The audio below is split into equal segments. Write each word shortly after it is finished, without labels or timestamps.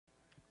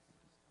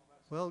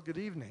Well, good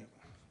evening.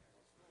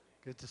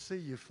 Good to see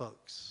you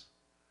folks.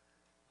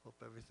 Hope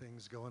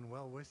everything's going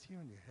well with you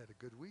and you had a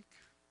good week.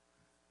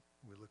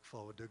 We look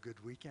forward to a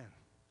good weekend.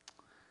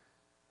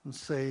 I'll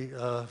say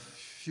a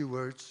few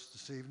words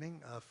this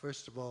evening.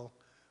 First of all,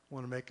 I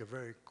want to make a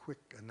very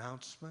quick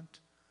announcement.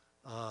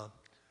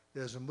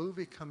 There's a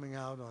movie coming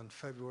out on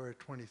February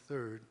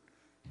 23rd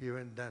here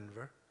in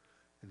Denver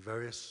in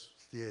various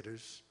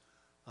theaters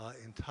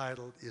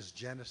entitled Is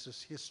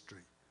Genesis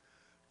History?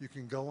 You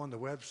can go on the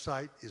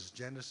website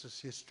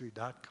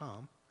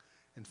isgenesishistory.com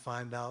and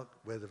find out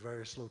where the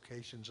various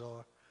locations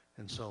are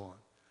and so on.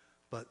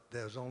 But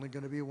there's only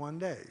going to be one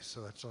day, so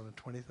that's on the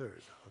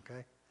 23rd,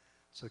 okay?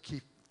 So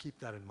keep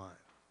that in mind.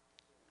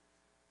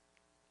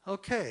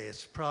 Okay,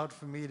 it's proud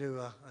for me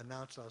to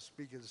announce our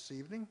speaker this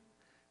evening,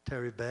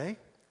 Terry Bay.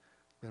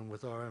 Been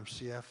with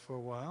RMCF for a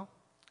while.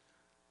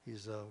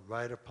 He's a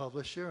writer,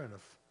 publisher, and a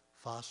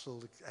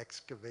fossil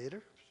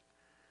excavator.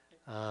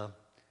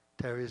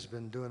 Terry's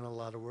been doing a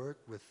lot of work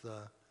with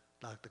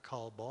Dr.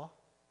 Carl Baugh.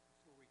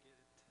 Before we get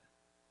into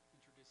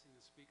introducing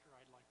the speaker,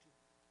 I'd like to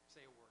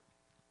say a word.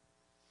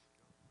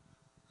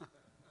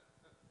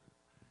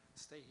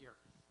 Stay here.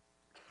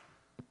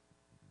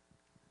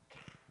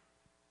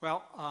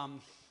 Well,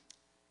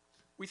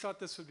 we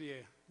thought this would be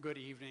a good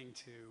evening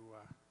to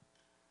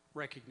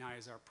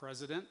recognize our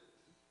president,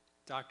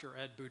 Dr.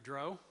 Ed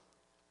Boudreau,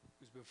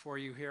 who's before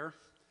you here.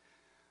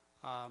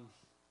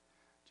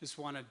 Just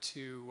wanted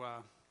to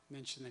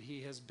mention that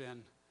he has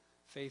been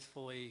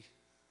faithfully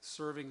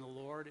serving the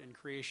Lord in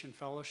Creation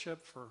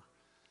Fellowship for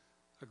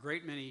a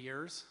great many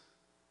years.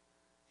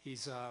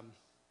 He's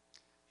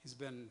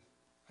been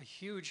a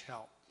huge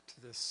help to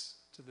this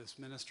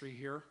ministry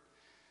here,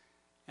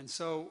 and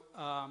so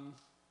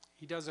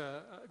he does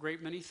a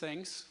great many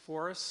things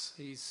for us.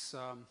 He's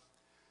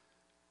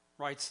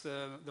writes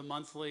the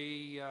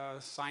monthly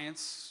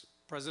Science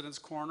President's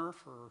Corner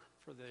for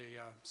the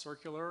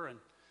Circular, and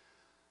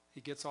he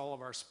gets all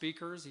of our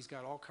speakers. He's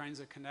got all kinds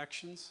of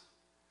connections,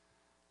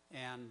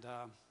 and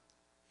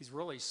he's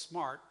really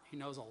smart. He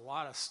knows a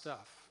lot of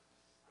stuff.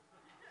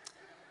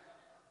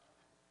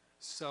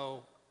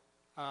 So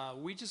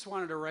we just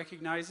wanted to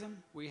recognize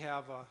him. We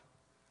have a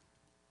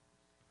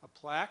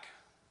plaque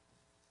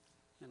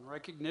in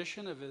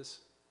recognition of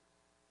his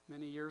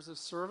many years of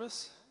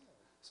service.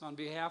 So on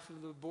behalf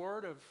of the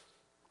board of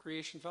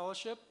Creation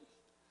Fellowship,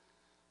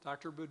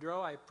 Dr.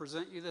 Boudreau, I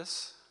present you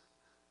this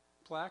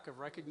plaque of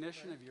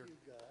recognition of your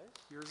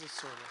years of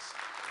service.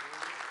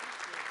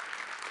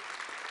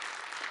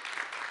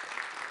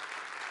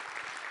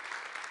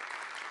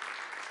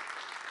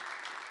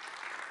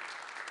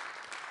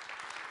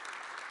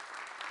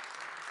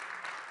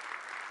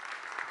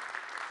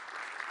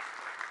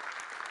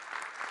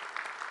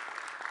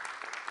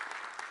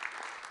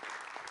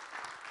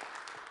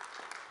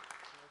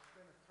 It's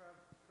been a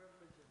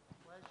privilege and a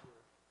pleasure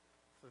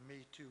for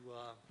me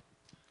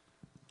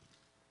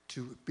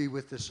to be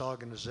with this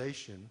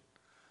organization.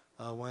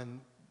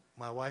 When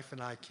my wife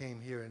and I came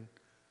here in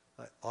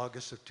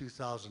August of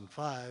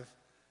 2005,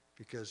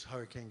 because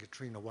Hurricane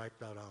Katrina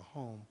wiped out our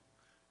home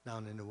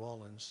down in New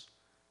Orleans,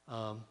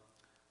 I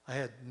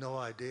had no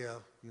idea,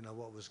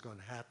 what was going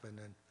to happen.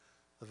 And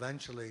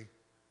eventually,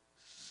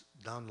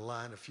 down the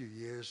line, a few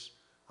years,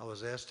 I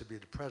was asked to be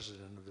the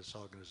president of this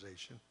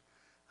organization.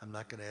 I'm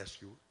not going to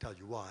tell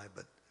you why,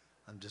 but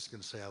I'm just going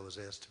to say I was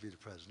asked to be the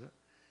president.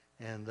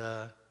 And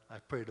I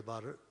prayed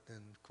about it,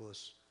 and of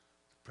course,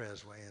 the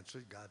prayers were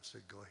answered. God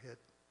said, go ahead.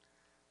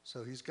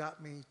 So he's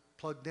got me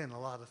plugged in a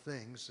lot of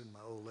things in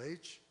my old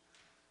age.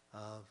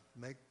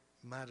 Make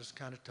matters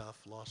kind of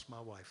tough. Lost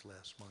my wife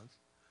last month.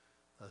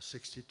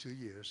 62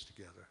 years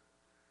together.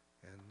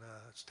 And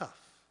it's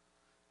tough,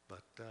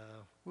 but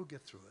we'll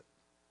get through it.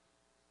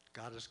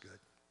 God is good.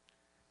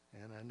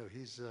 And I know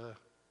he's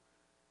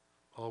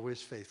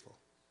always faithful.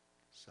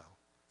 So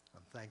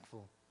I'm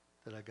thankful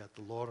that I got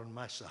the Lord on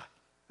my side.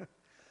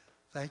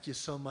 Thank you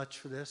so much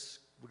for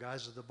this,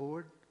 guys of the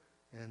board.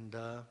 And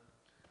I'm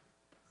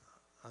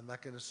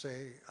not going to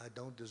say I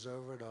don't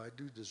deserve it or I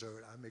do deserve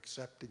it. I'm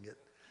accepting it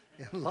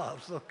in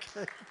love,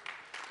 okay?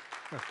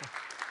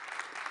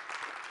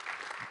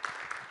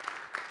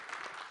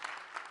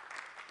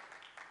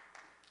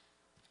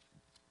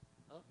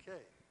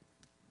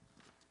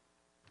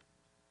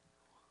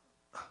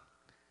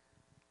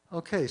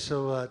 Okay,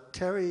 so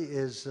Terry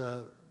is,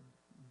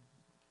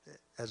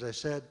 as I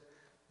said,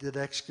 did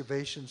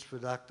excavations for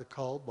Dr.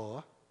 Carl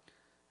Baugh,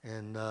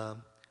 and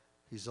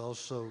he's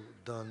also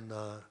done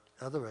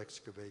other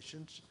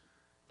excavations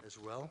as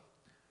well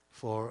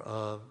for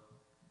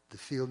the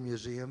Field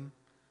Museum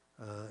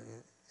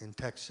in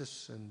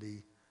Texas and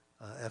the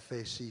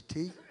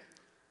FACT,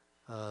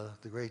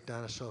 the Great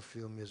Dinosaur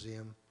Field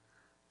Museum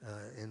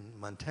in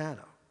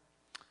Montana.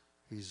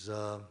 He's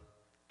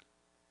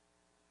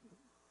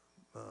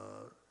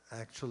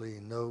actually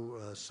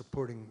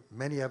supporting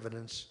many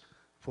evidence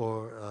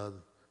for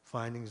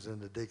findings in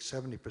the dig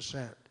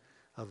 70%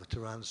 of a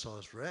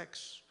Tyrannosaurus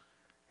rex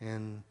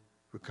and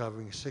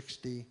recovering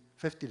 50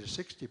 to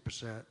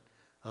 60%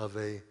 of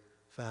a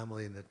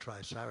family in the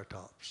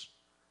Triceratops.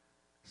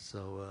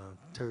 So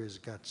Terry's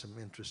got some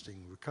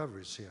interesting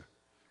recoveries here.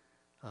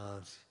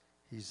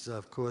 He's,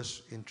 of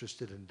course,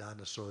 interested in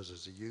dinosaurs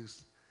as a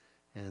youth,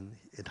 and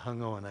it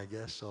hung on, I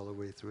guess, all the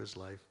way through his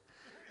life.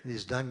 And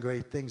he's done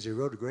great things. He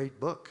wrote a great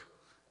book,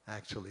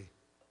 actually,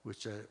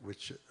 which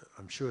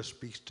I'm sure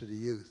speaks to the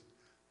youth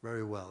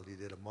very well. He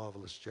did a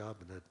marvelous job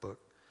in that book,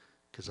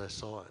 because I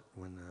saw it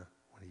when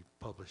he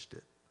published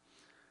it,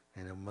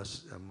 and it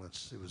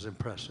was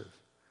impressive.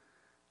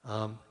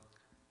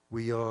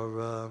 We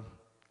are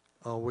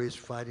always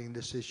fighting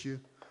this issue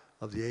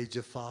of the age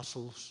of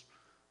fossils,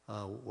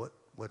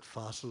 what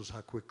fossils,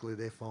 how quickly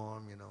they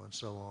form, and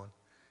so on.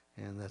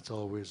 And that's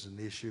always an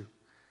issue.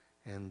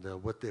 And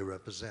what they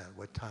represent,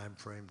 what time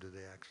frame do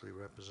they actually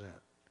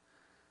represent.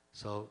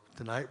 So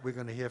tonight we're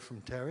going to hear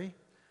from Terry,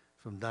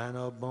 from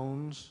dino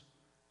bones,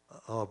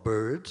 or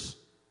birds,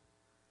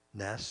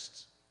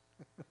 nests.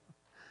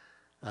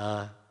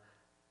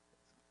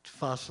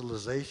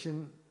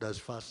 Fossilization, does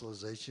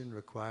fossilization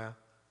require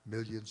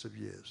millions of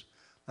years?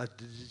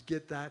 Did you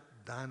get that?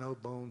 Dino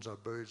bones or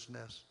bird's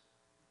nest?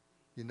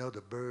 You know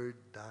the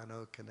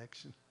bird-dino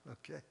connection?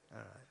 Okay, all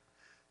right.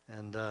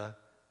 And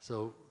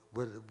so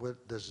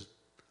what does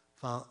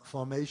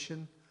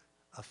formation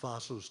of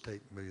fossils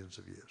take millions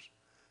of years?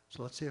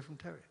 So let's hear from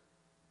Terry.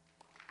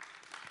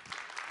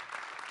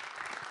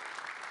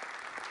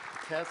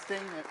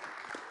 Testing.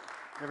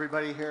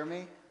 Everybody hear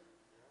me?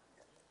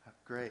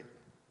 Great.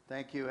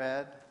 Thank you,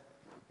 Ed.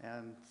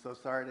 And so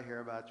sorry to hear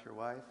about your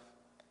wife,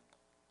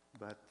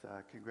 but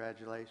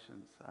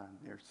congratulations on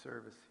your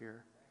service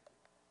here.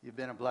 You've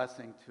been a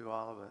blessing to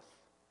all of us.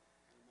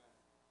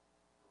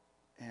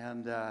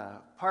 And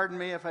pardon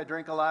me if I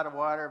drink a lot of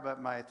water,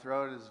 but my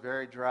throat is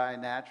very dry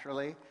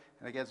naturally,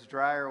 and it gets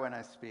drier when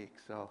I speak,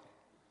 so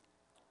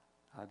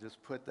I'll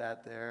just put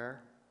that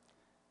there.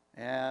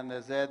 And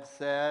as Ed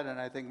said, and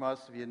I think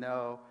most of you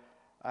know,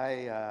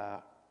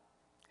 I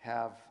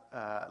have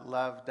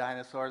loved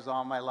dinosaurs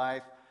all my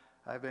life.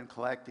 I've been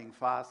collecting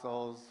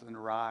fossils and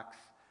rocks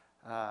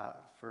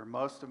for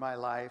most of my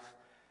life.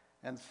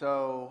 And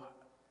so,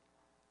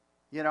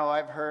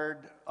 I've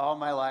heard all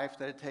my life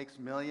that it takes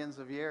millions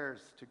of years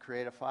to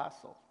create a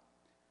fossil.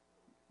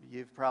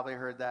 You've probably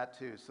heard that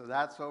too. So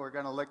that's what we're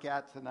going to look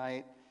at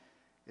tonight.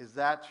 Is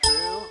that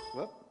true?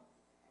 Whoop.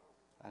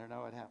 I don't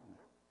know what happened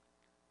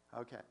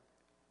there. Okay.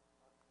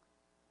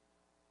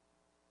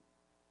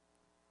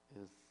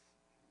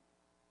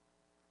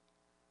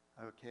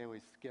 Okay, we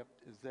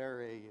skipped. Is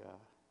there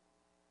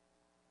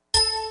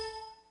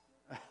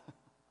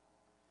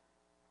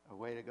a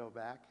way to go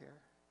back here?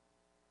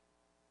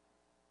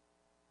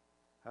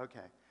 Okay.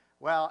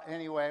 Well,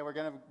 anyway, we're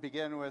going to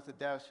begin with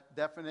a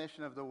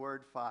definition of the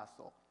word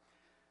fossil.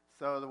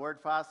 So the word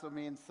fossil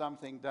means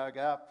something dug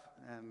up,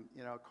 and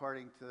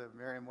according to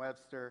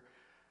Merriam-Webster,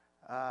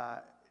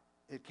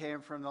 it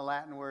came from the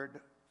Latin word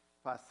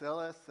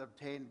fossilis,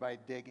 obtained by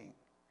digging.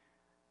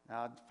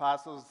 Now,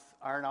 fossils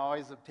aren't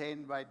always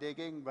obtained by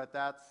digging, but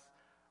that's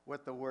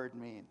what the word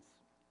means.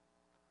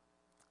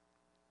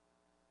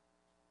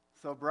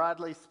 So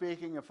broadly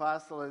speaking, a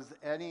fossil is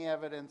any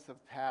evidence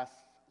of past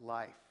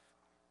life.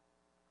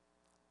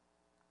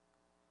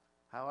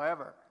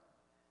 However,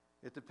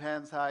 it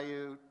depends how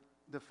you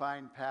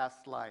define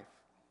past life.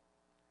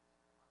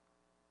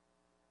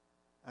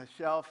 A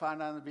shell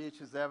found on the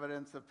beach is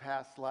evidence of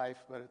past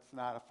life, but it's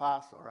not a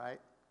fossil,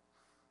 right?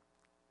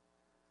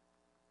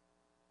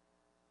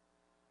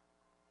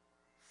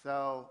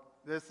 So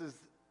this is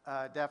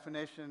a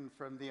definition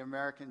from the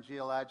American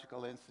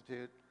Geological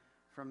Institute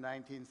from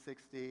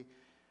 1960.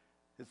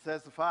 It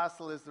says a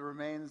fossil is the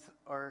remains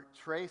or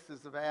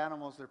traces of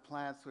animals or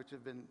plants which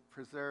have been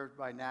preserved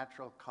by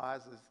natural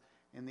causes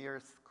in the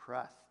Earth's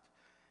crust.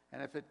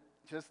 And if it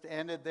just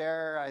ended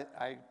there,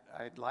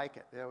 I'd like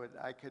it.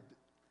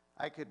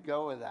 I could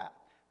go with that.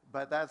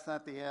 But that's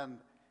not the end.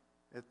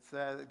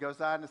 It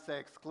goes on to say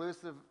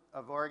exclusive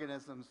of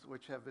organisms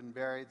which have been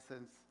buried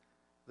since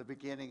the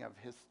beginning of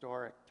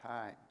historic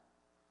time.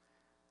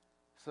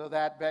 So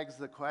that begs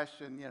the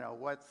question,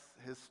 what's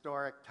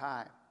historic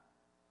time?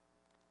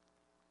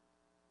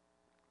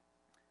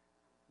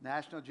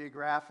 National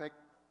Geographic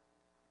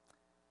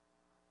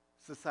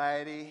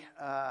Society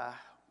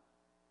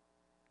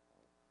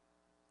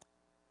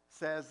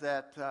says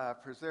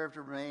that preserved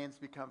remains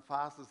become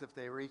fossils if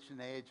they reach an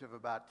age of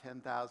about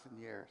 10,000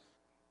 years.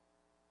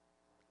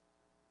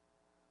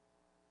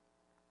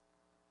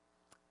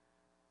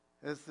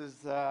 This is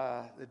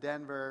the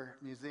Denver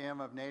Museum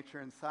of Nature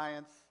and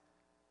Science.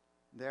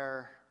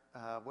 Their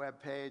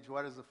webpage,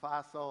 what is a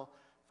fossil?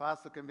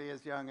 Fossil can be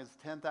as young as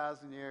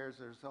 10,000 years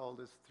or as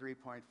old as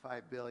 3.5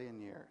 billion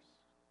years.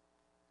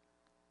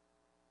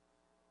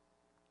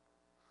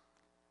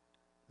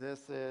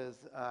 This is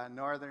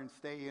Northern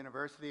State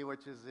University,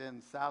 which is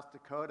in South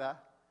Dakota,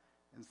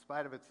 in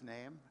spite of its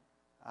name.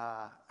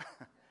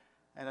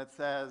 And it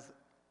says,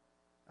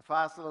 a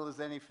fossil is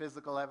any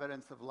physical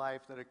evidence of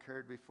life that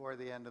occurred before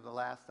the end of the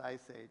last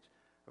ice age,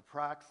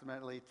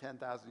 approximately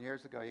 10,000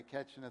 years ago. You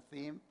catching a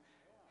theme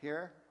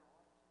here?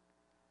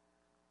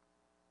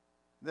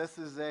 This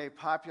is a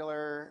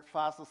popular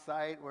fossil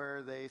site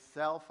where they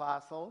sell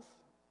fossils,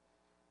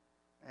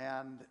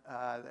 and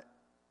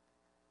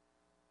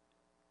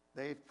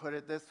they put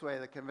it this way: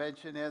 the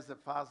convention is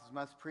that fossils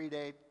must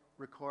predate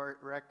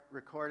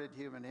recorded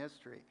human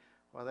history.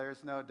 Well,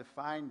 there's no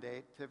defined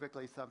date.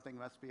 Typically, something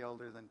must be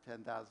older than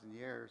 10,000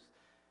 years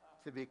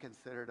to be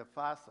considered a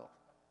fossil.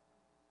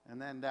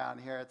 And then down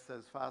here it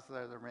says fossils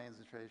are the remains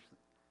and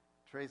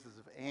traces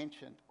of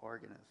ancient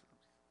organisms.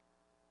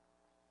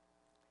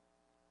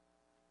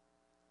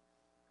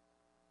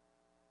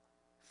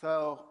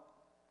 So,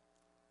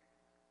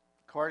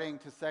 according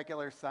to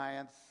secular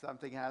science,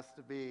 something has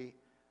to be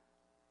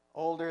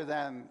older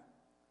than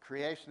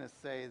creationists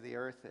say the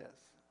Earth is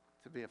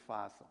to be a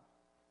fossil,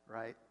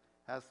 right?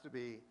 Has to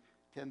be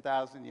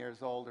 10,000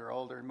 years old or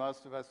older. And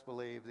most of us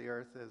believe the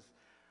Earth is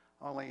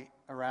only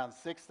around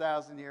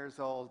 6,000 years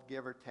old,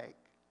 give or take.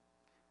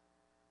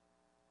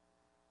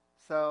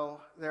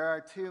 So there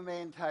are two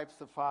main types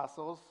of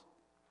fossils: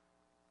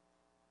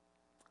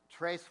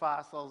 trace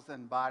fossils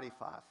and body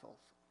fossils.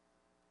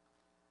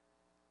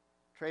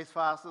 Trace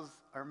fossils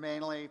are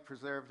mainly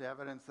preserved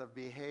evidence of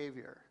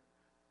behavior,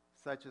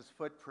 such as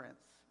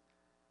footprints.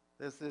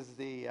 This is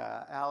the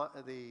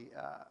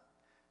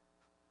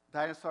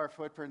dinosaur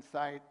footprint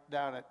site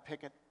down at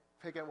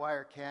Picket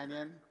Wire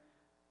Canyon,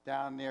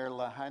 down near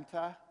La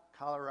Junta,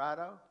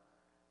 Colorado,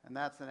 and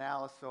that's an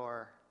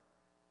allosaur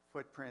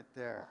footprint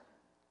there.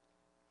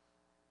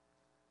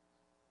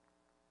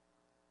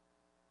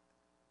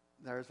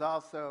 There's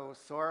also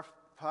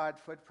sauropod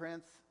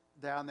footprints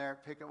down there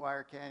at Picket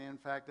Wire Canyon. In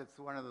fact, it's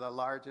one of the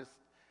largest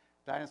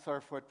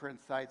dinosaur footprint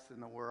sites in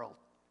the world.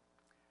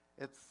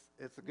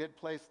 It's a good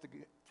place to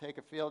take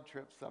a field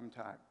trip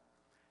sometime.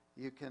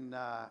 You can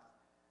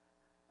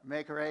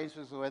make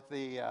arrangements with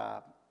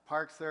the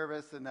Park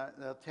Service, and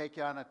they'll take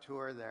you on a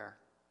tour there.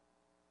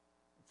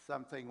 It's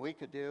something we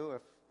could do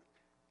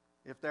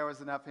if there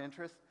was enough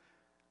interest.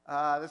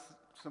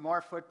 Some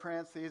more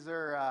footprints. These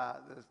are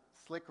the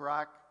slick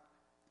rock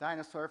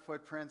dinosaur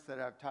footprints that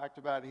I've talked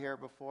about here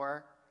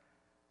before,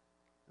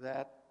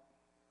 that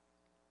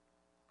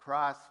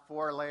cross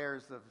 4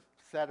 layers of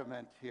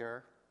sediment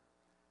here.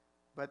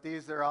 But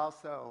these are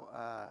also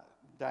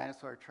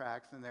dinosaur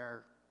tracks, and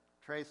they're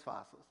trace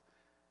fossils.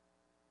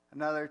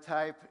 Another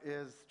type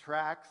is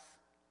tracks.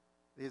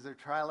 These are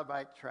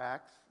trilobite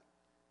tracks.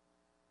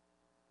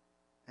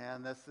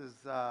 And this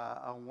is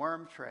a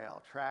worm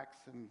trail, tracks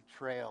and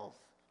trails.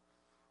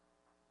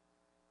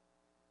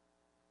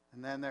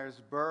 And then there's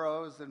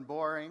burrows and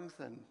borings,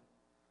 and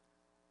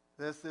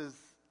this is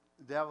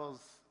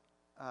Devil's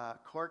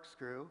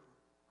corkscrew.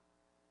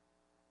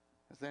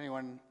 Has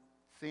anyone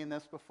seen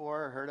this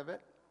before or heard of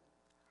it?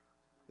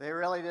 They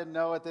really didn't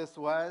know what this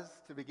was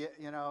to begin,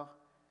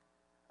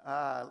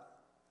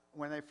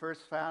 when they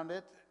first found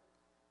it,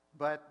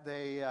 but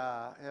they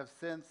have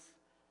since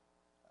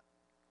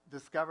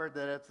discovered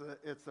that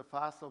it's a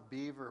fossil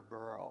beaver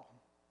burrow,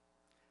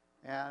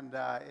 and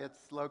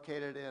it's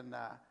located in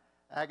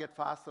agate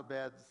fossil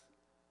beds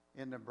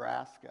in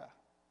Nebraska.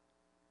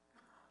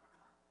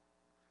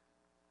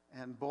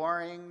 And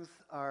borings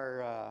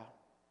are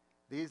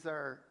these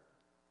are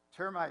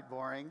termite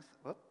borings.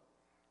 Whoop.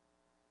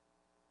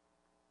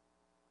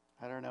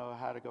 I don't know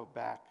how to go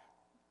back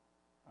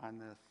on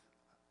this.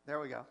 There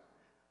we go.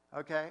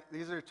 Okay,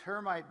 these are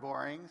termite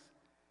borings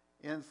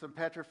in some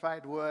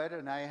petrified wood,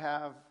 and I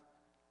have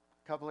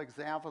a couple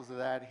examples of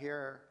that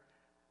here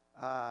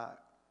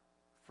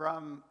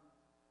from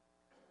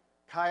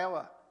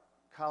Kiowa,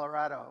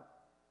 Colorado.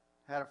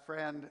 Had a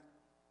friend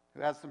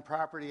who has some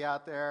property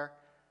out there,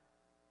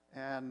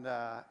 and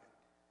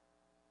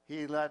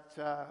he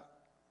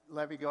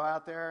let me go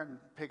out there and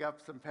pick up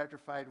some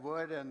petrified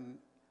wood, and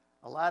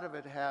a lot of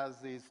it has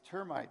these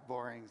termite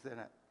borings in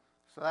it.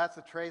 So that's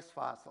a trace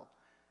fossil,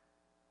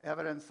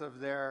 evidence of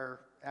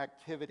their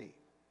activity.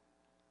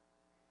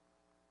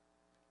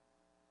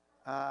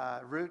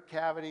 Root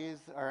cavities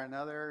are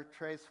another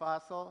trace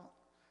fossil,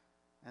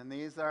 and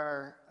these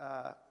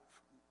are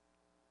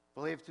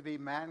believed to be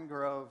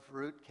mangrove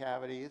root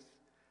cavities,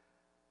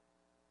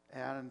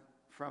 and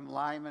from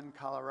Lyman,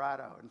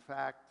 Colorado. In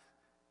fact,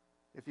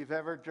 if you've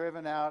ever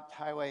driven out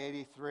Highway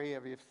 83,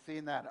 have you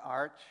seen that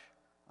arch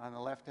on the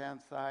left-hand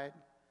side?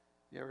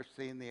 You ever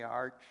seen the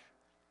arch?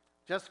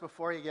 Just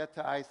before you get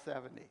to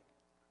I-70.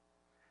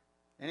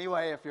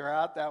 Anyway, if you're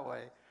out that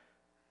way,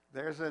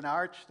 there's an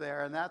arch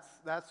there, and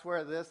that's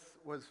where this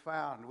was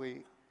found.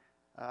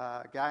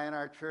 A guy in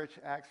our church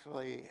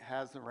actually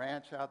has a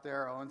ranch out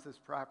there, owns this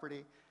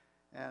property,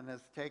 and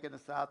has taken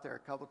us out there a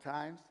couple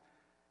times.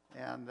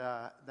 And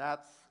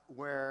that's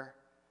where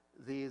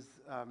these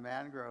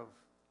mangrove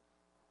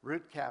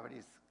root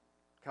cavities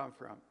come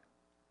from.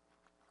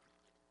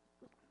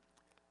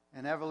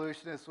 An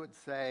evolutionist would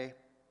say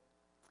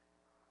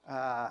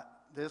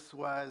this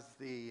was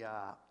the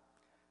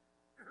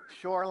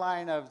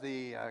shoreline of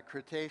the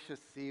Cretaceous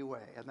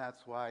Seaway, and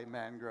that's why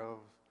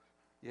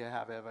you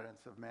have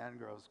evidence of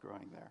mangroves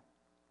growing there.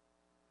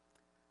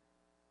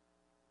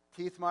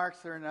 Teeth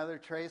marks are another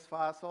trace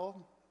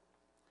fossil.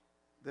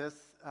 This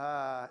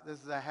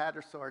is a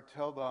hadrosaur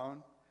toe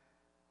bone,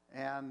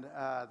 and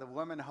the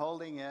woman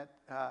holding it,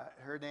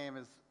 her name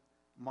is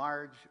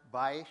Marge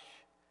Beisch,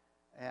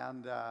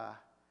 and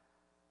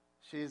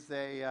she's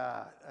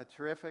a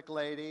terrific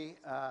lady.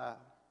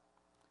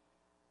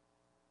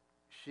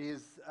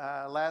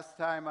 Last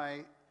time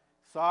I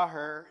saw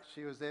her,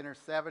 she was in her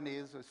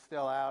 70s, was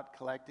still out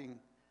collecting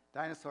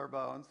dinosaur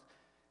bones,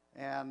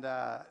 and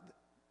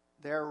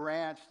their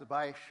ranch, the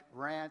Beisch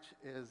Ranch,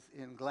 is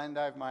in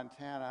Glendive,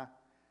 Montana,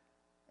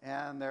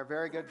 and they're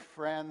very good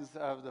friends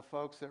of the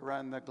folks that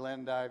run the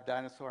Glendive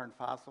Dinosaur and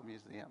Fossil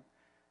Museum.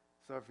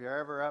 So if you're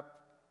ever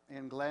up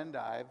in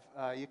Glendive,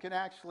 you can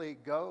actually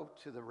go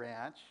to the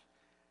ranch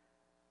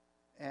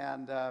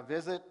and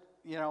visit.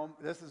 You know,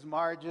 this is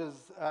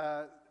Marge's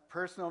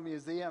personal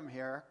museum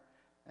here,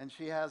 and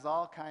she has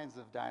all kinds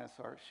of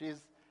dinosaurs.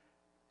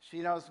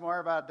 She knows more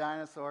about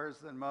dinosaurs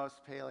than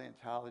most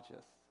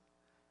paleontologists.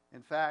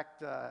 In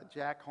fact,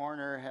 Jack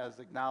Horner has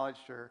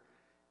acknowledged her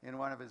in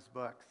one of his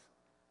books.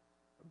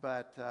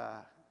 But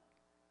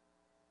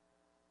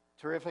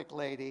terrific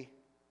lady.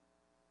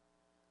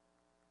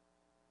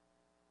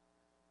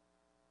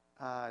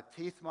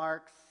 Teeth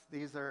marks.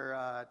 These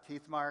are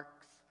teeth marks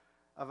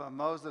of a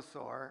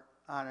mosasaur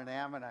on an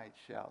ammonite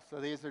shell.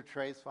 So these are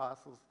trace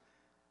fossils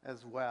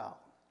as well.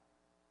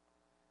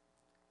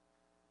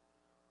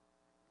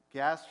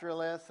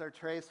 Gastroliths are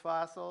trace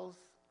fossils.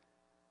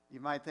 You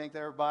might think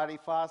they're a body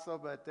fossil,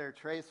 but they're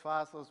trace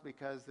fossils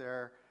because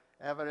they're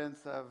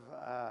evidence of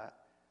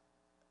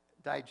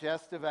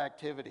digestive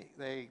activity.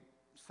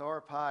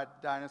 Sauropod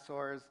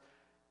dinosaurs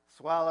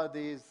swallowed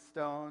these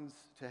stones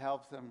to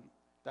help them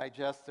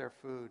digest their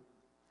food.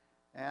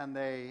 And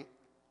they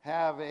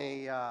have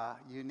a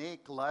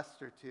unique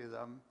luster to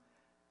them.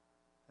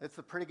 It's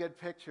a pretty good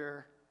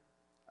picture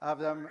of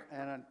them,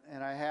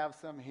 and I have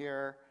some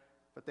here,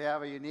 but they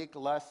have a unique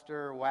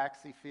luster,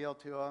 waxy feel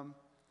to them.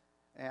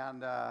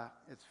 And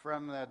it's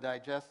from the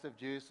digestive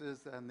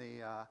juices and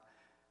the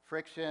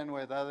friction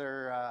with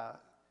other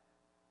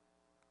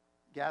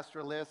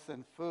gastroliths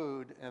and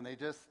food, and they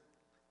just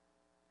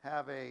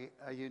have a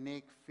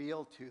unique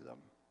feel to them.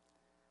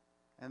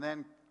 And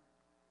then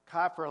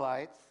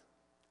coprolites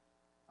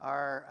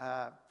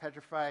are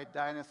petrified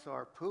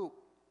dinosaur poop,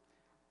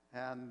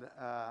 and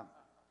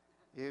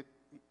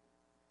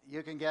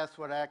you can guess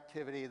what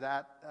activity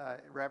that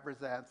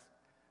represents,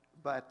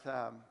 but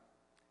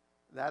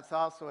that's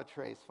also a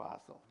trace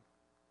fossil.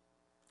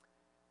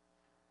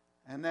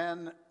 And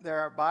then there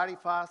are body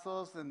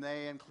fossils, and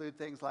they include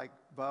things like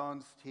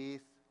bones,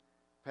 teeth,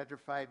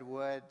 petrified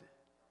wood,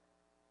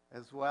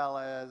 as well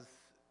as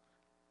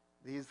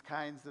these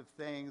kinds of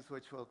things,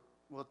 which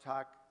we'll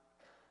talk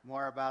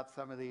more about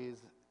some of these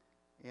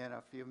in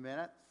a few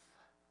minutes.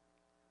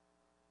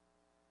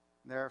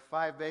 There are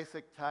 5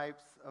 basic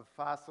types of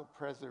fossil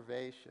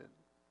preservation.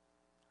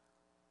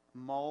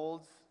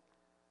 Molds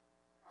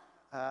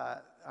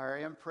are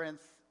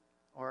imprints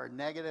or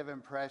negative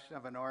impression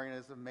of an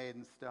organism made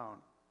in stone.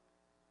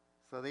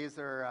 So these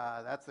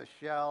are, that's a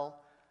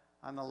shell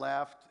on the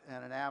left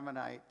and an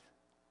ammonite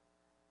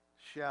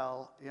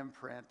shell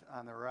imprint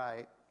on the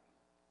right.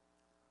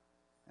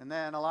 And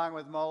then along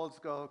with molds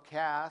go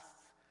casts,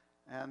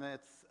 and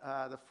it's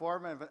the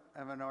form of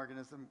an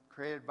organism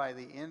created by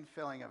the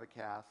infilling of a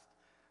cast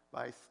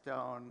by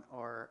stone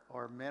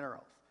or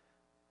minerals.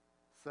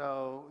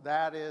 So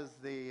that is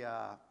the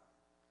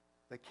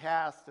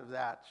cast of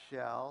that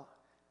shell,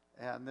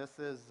 and this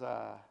is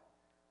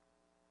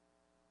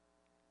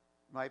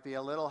might be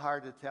a little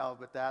hard to tell,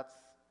 but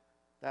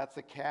that's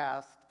a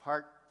cast,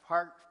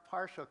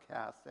 partial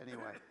cast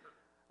anyway,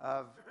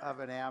 of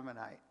an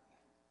ammonite.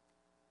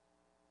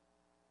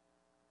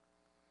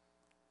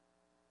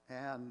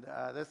 And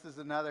this is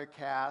another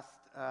cast.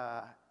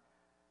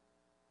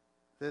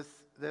 This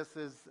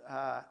is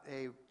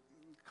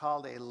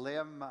called a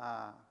limb.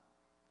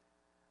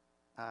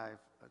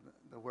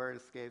 The word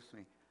escapes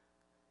me.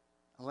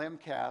 A limb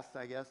cast,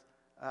 I guess.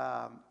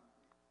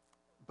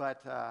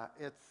 But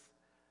it's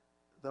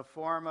the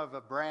form of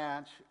a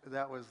branch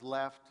that was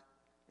left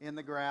in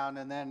the ground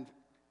and then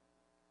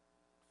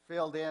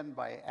filled in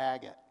by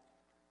agate.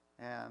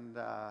 And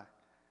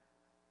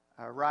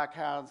rock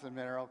hounds and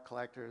mineral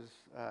collectors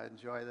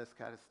enjoy this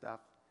kind of stuff,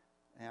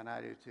 and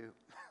I do too.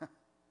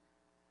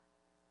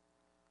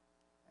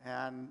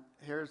 And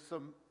here's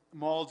some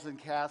molds and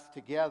casts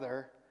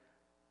together.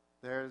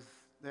 There's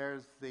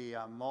the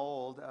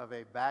mold of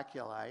a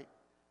baculite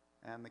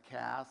and the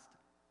cast,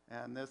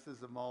 and this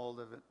is a mold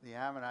of the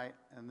ammonite,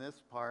 and this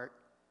part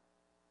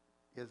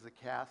is the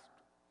cast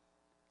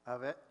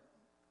of it.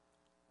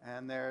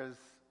 And there's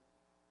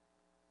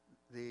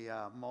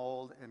the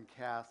mold and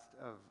cast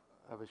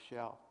of a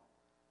shell.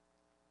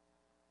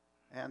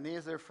 And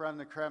these are from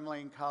the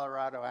Kremlin,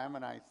 Colorado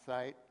ammonite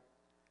site.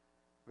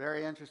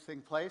 Very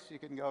interesting place. You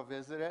can go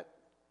visit it.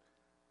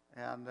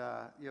 And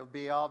you'll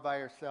be all by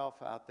yourself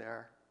out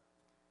there.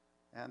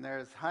 And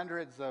there's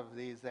hundreds of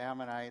these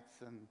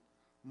ammonites and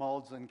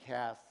molds and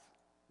casts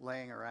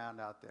laying around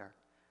out there.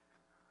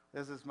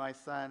 This is my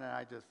son, and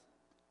I just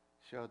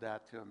showed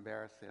that to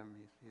embarrass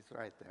him. He's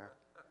right there.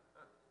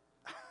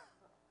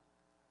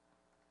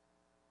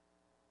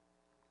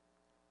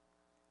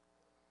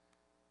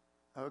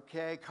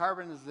 Okay,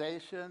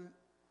 carbonization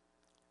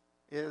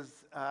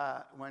is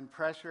when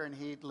pressure and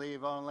heat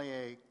leave only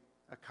a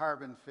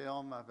carbon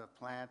film of a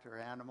plant or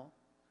animal.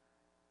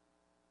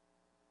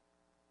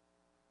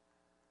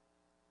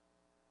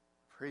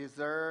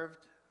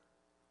 Preserved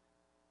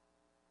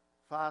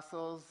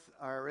fossils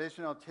are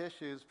original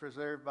tissues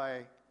preserved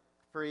by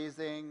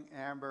freezing,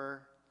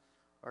 amber,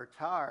 or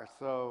tar.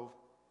 So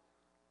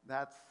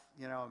that's,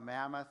 a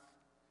mammoth.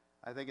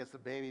 I think it's a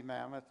baby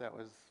mammoth that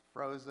was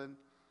frozen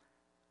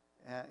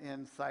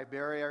in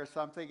Siberia or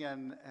something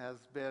and has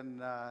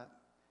been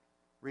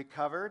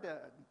recovered.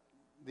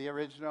 The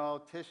original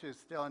tissue is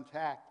still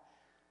intact.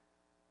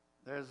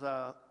 There's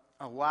a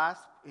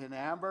wasp in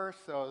amber,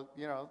 so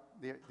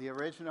the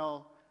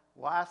original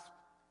wasp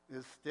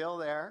is still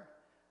there.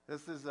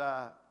 This is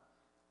a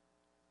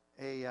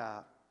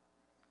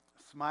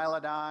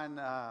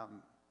Smilodon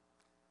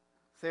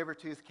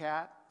saber-toothed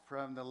cat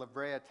from the La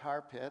Brea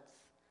tar pits,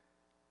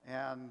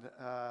 and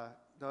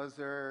those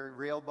are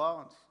real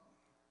bones.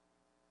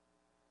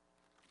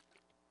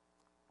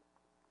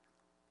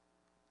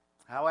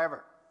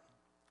 However,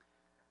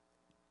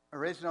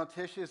 original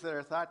tissues that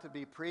are thought to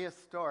be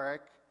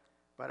prehistoric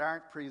but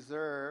aren't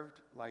preserved,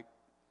 like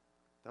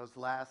those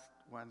last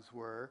ones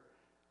were,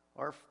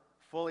 or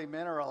fully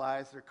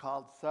mineralized, are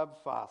called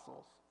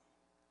subfossils.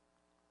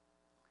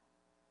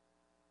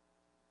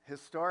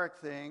 Historic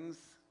things,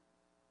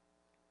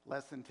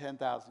 less than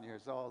 10,000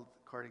 years old,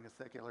 according to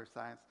secular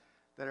science,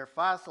 that are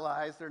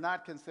fossilized are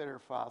not considered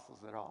fossils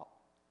at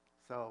all.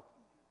 So,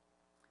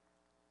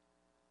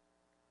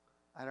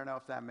 I don't know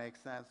if that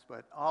makes sense,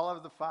 but all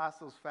of the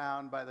fossils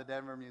found by the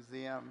Denver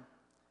Museum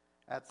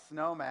at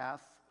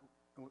Snowmass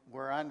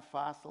were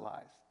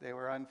unfossilized. They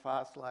were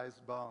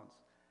unfossilized bones.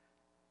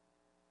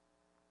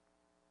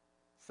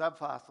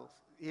 Subfossils,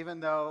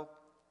 even though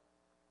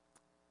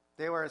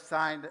they were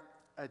assigned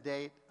a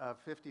date of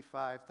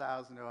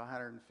 55,000 to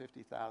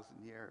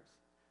 150,000 years.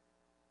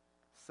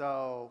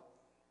 So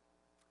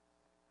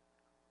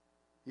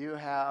you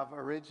have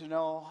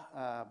original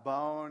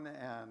bone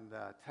and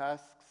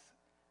tusks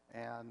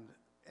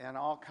and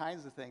all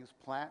kinds of things,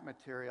 plant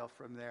material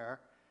from there.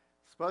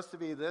 It's supposed to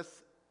be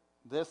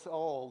this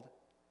old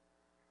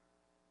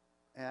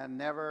and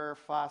never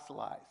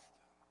fossilized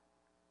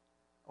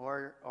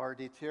or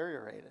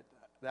deteriorated.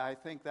 I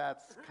think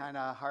that's kind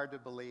of hard to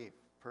believe,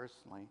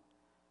 personally.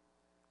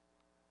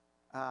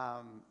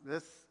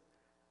 This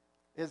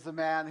is the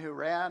man who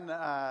ran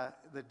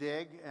the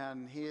dig,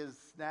 and his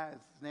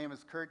name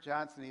is Kurt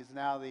Johnson. He's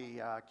now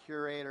the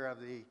curator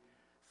of the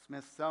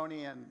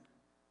Smithsonian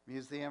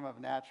Museum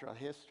of Natural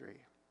History.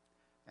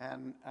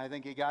 And I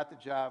think he got the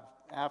job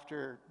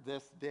after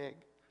this dig.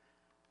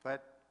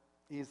 But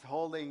he's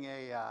holding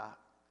a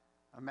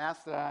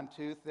mastodon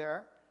tooth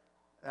there.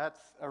 That's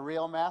a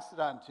real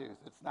mastodon tooth.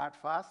 It's not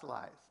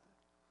fossilized.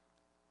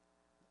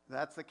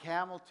 That's a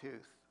camel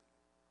tooth.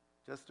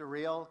 Just a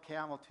real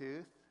camel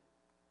tooth.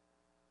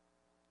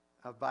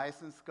 A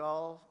bison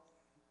skull.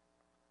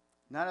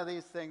 None of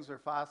these things are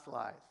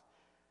fossilized.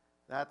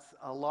 That's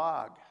a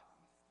log.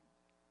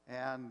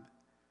 And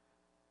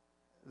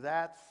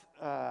that's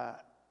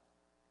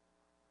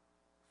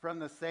from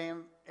the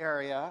same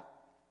area.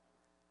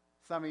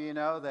 Some of you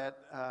know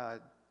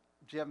that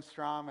Jim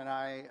Strom and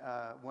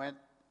I went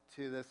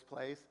to this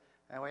place,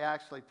 and we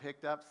actually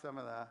picked up some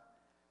of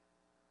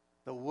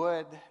the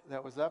wood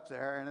that was up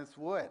there, and it's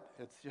wood.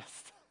 It's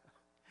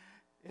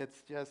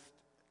just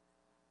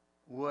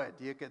wood.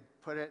 You could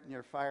put it in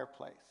your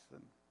fireplace.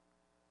 And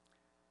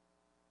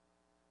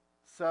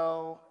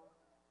so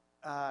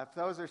if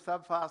those are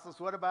subfossils,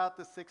 what about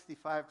the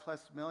 65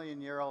 plus million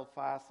year old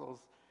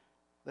fossils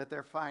that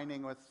they're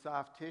finding with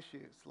soft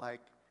tissues,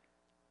 like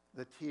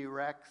the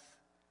T-Rex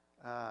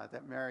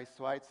that Mary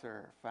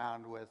Schweitzer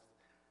found with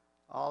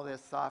all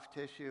this soft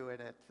tissue in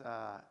it,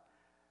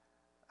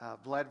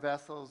 blood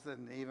vessels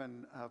and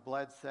even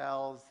blood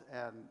cells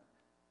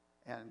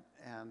and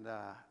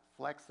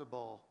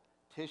flexible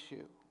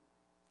tissue.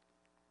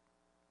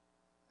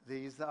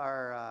 These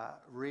are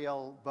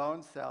real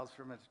bone cells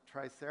from a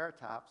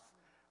Triceratops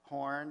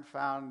horn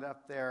found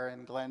up there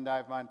in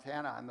Glendive,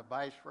 Montana on the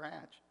Beisch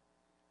Ranch.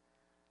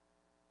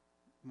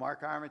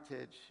 Mark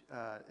Armitage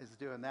is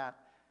doing that.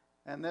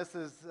 And this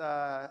is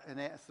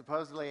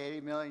supposedly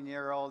 80 million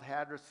year old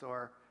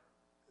hadrosaur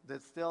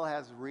that still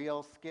has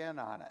real skin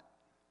on it.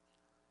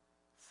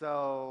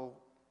 So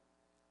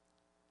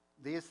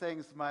these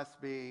things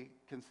must be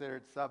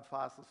considered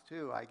subfossils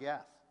too, I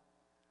guess.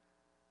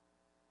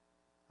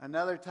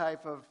 Another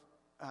type of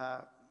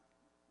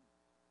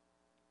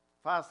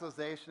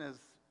fossilization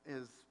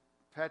is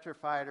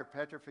petrified or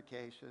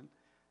petrification.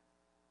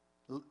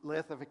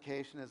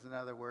 Lithification is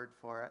another word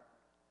for it.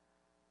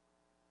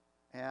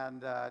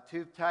 And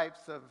two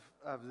types of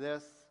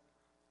this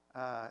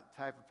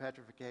type of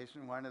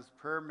petrification. One is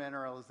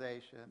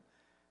permineralization.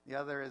 The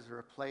other is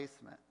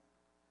replacement.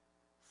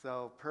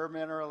 So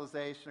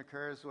permineralization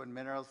occurs when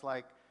minerals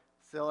like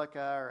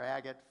silica or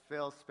agate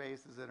fill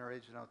spaces in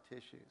original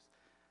tissues.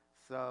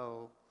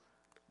 So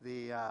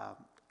the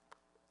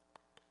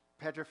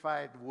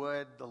petrified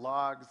wood, the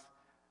logs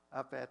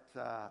up at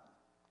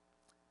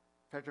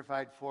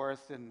Petrified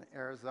Forest in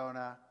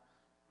Arizona,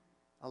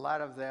 a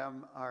lot of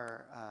them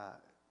are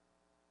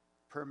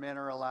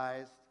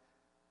permineralized.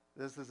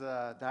 This is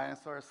a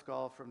dinosaur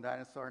skull from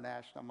Dinosaur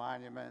National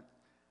Monument,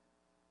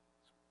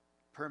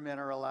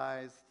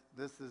 permineralized.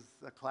 This is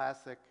a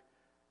classic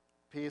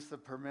piece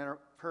of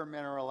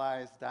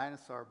permineralized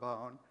dinosaur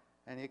bone,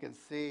 and you can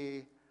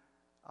see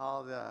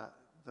all the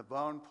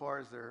bone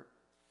pores are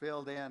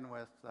filled in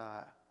with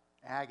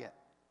agate.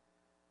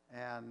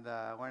 And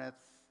when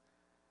it's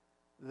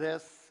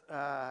this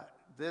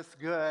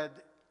good,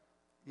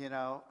 you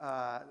know,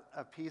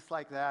 a piece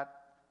like that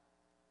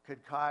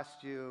could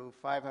cost you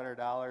 $500,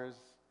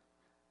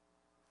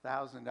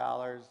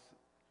 $1,000,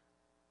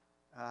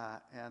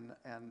 and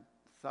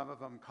some of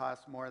them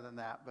cost more than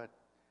that. But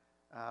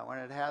when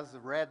it has the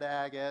red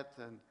agate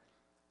and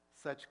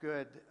such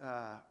good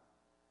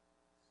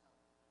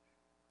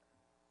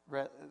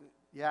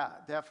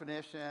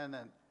definition,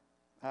 and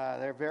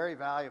they're very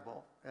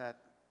valuable at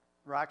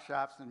rock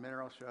shops and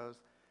mineral shows.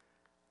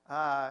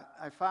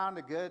 I found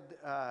a good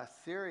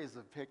series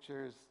of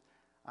pictures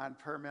on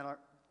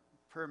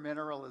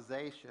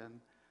permineralization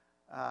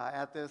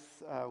at this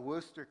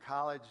Worcester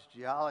College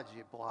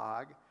geology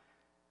blog.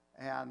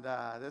 And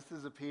this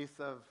is a piece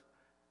of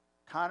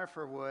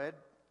conifer wood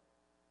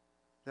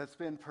that's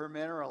been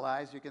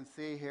permineralized. You can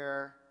see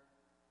here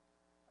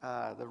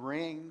the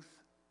rings.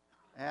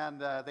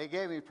 And they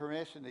gave me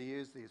permission to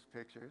use these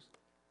pictures.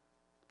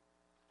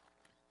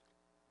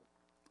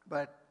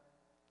 But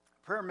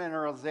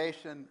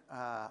permineralization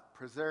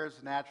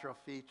preserves natural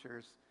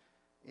features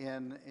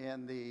in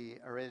the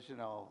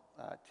original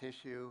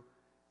tissue.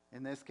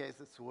 In this case,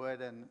 it's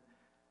wood,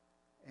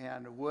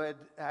 and wood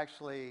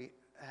actually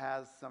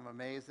has some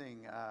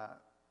amazing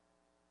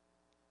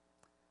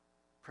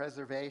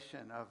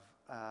preservation of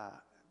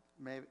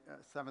maybe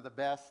some of the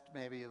best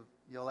maybe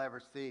you'll ever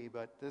see.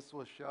 But this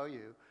will show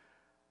you.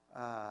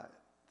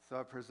 So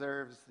it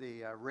preserves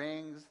the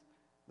rings.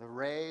 The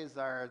rays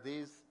are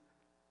these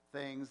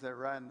things that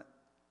run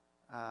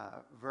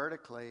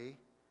vertically.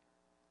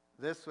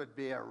 This would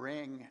be a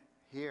ring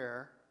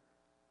here,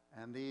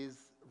 and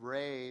these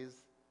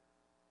rays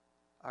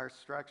are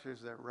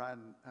structures that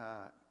run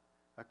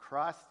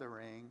across the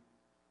ring.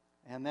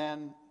 And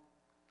then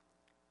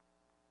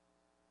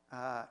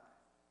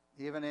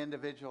even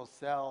individual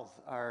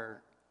cells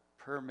are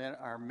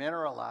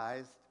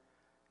mineralized.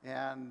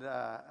 And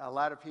a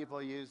lot of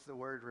people use the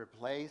word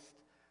replaced,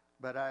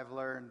 but I've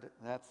learned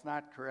that's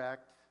not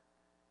correct.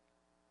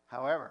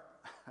 However,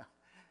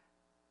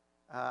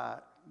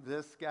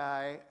 this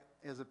guy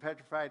is a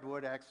petrified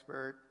wood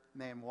expert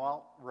named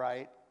Walt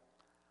Wright,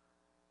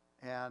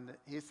 and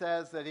he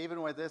says that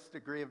even with this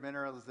degree of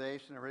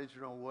mineralization,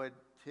 original wood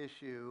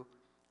tissue,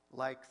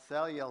 like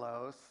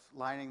cellulose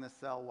lining the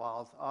cell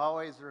walls,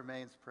 always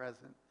remains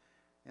present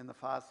in the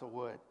fossil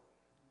wood.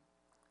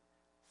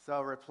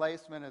 So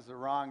replacement is the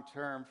wrong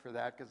term for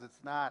that, because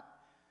it's not.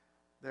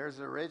 There's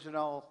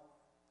original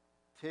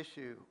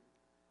tissue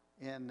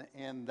in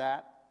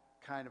that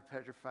kind of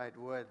petrified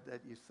wood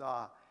that you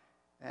saw.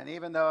 And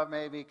even though it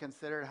may be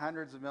considered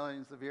hundreds of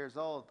millions of years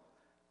old,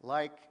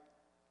 like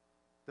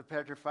the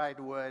petrified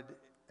wood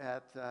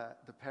at the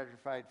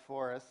Petrified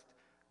Forest,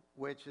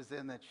 which is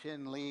in the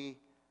Chin-Lee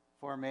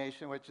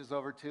Formation, which is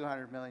over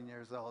 200 million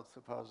years old,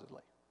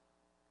 supposedly.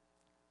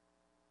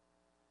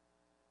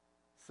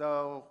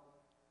 So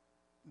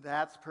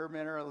that's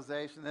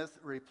permineralization. This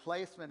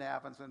replacement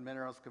happens when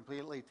minerals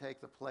completely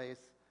take the place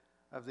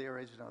of the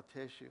original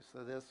tissue.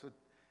 So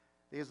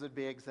these would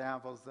be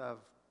examples of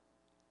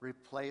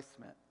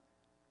replacement.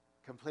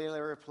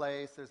 Completely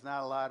replaced. There's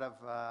not a lot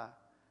of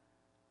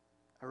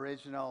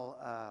original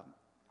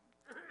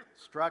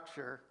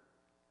structure,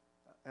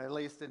 at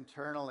least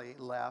internally,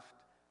 left.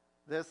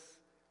 This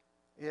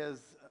is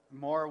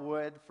more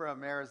wood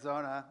from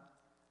Arizona,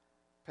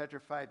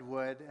 petrified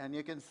wood, and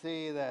you can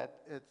see that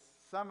it's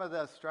some of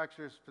the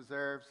structures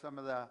preserved, some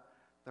of the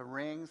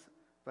rings,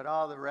 but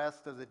all the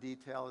rest of the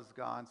detail is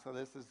gone. So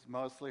this is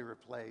mostly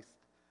replaced.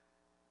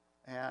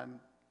 And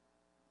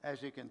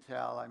as you can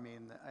tell, I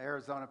mean,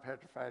 Arizona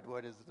petrified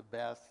wood is the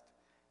best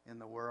in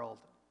the world.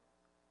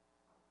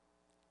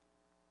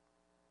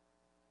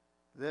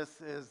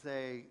 This is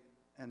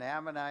an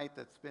ammonite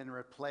that's been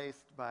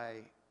replaced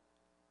by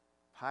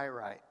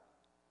pyrite.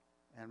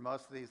 And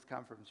most of these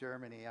come from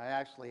Germany. I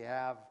actually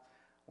have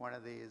one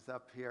of these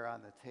up here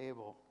on the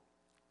table.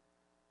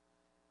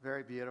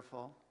 Very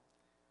beautiful.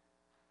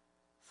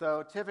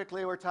 So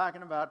typically we're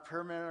talking about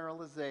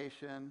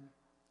permineralization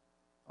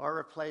or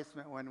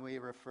replacement when we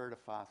refer to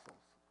fossils.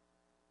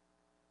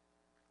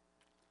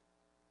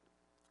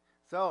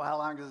 So how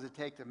long does it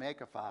take to make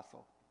a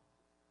fossil?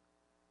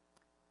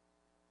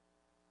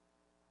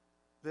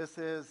 This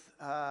is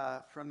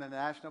from the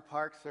National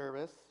Park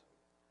Service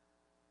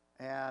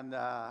and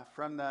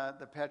from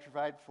the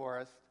Petrified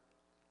Forest,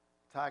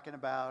 talking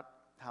about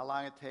how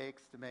long it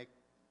takes to make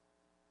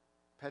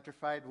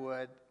petrified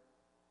wood.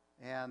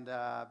 And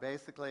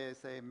basically, they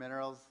say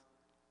minerals,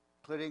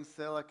 including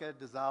silica,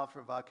 dissolved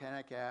from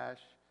volcanic ash,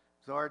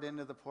 absorbed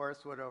into the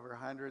porous wood over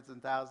hundreds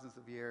and thousands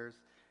of years,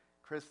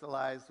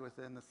 crystallized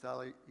within the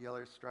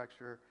cellular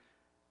structure,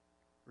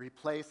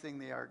 replacing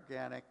the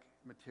organic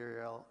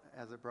material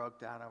as it broke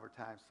down over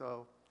time.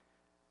 So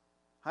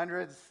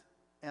hundreds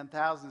and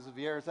thousands of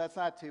years, that's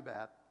not too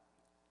bad.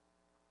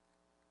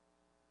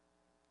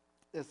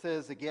 This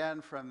is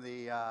again from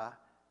the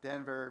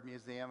Denver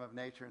Museum of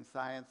Nature and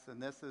Science,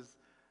 and this is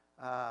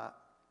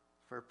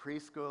for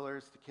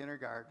preschoolers to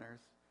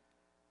kindergartners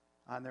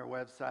on their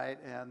website,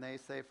 and they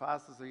say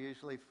fossils are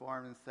usually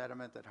formed in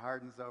sediment that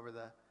hardens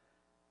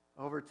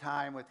over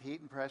time with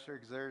heat and pressure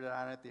exerted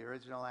on it. The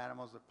original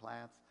animals or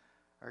plants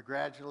are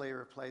gradually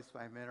replaced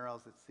by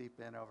minerals that seep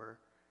in over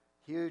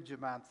huge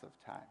amounts of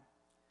time.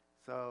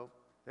 So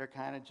they're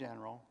kind of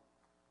general.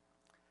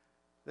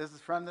 This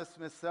is from the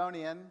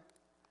Smithsonian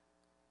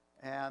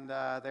and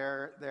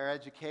their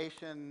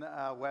education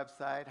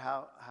website,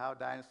 how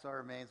dinosaur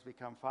remains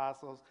become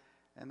fossils.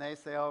 And they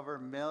say over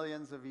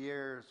millions of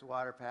years,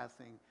 water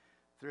passing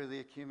through the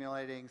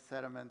accumulating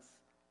sediments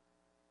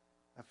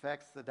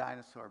affects the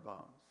dinosaur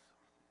bones.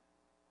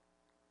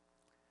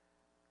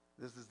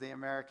 This is the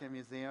American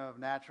Museum of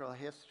Natural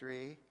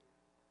History.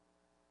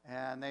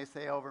 And they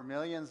say over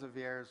millions of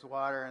years,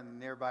 water and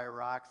nearby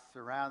rocks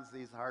surrounds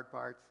these hard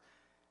parts,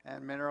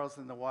 and minerals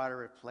in the water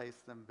replace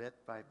them bit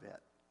by bit.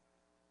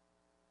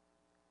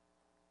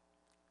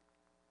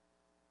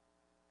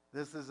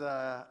 This is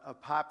a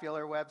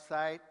popular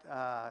website,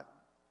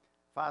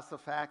 Fossil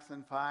Facts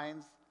and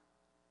Finds.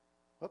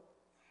 Whoop.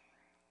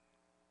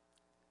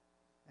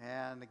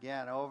 And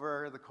again,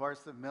 over the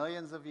course of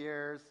millions of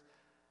years,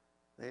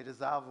 they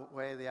dissolve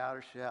away the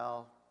outer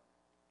shell.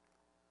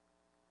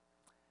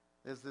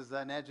 This is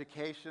an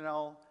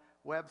educational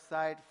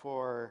website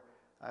for,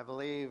 I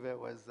believe it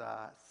was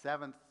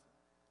 7th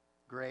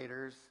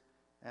graders,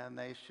 and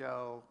they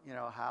show,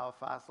 how a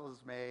fossil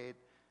is made.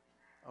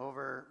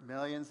 Over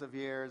millions of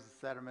years, the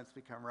sediments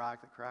become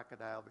rock, the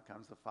crocodile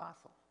becomes a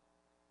fossil.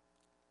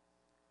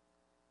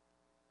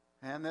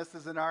 And this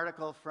is an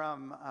article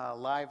from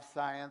Live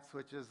Science,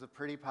 which is a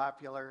pretty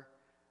popular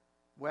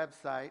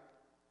website.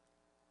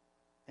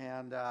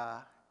 And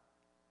how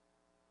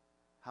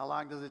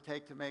long does it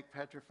take to make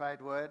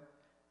petrified wood?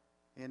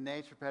 In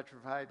nature,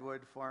 petrified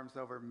wood forms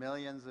over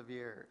millions of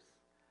years.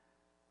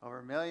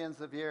 Over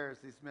millions of years,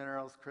 these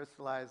minerals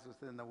crystallize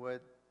within the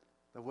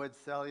wood's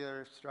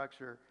cellular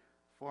structure,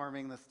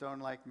 forming the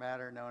stone-like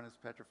matter known as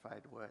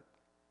petrified wood.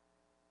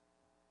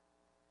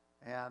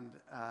 And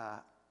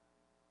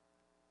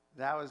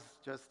that was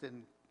just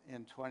in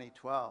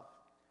 2012,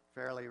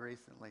 fairly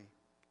recently.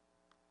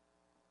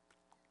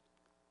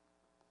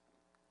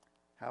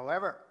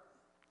 However,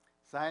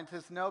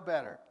 scientists know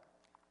better.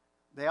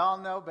 They all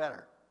know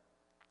better.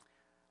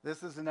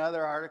 This is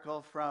another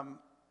article from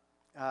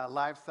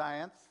Live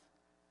Science,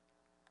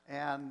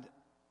 and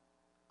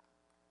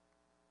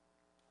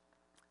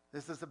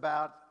this is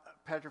about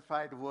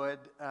petrified wood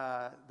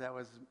that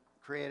was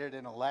created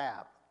in a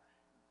lab.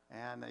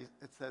 And it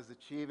says,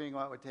 achieving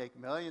what would take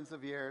millions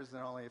of years in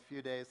only a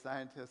few days,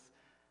 scientists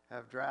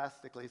have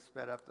drastically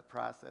sped up the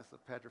process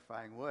of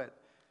petrifying wood.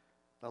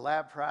 The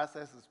lab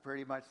process is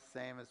pretty much the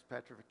same as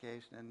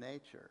petrification in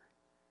nature.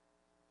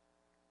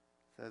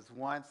 It says,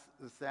 once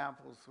the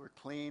samples were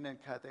cleaned and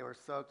cut, they were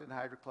soaked in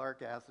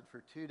hydrochloric acid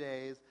for 2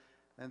 days,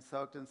 then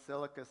soaked in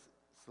silica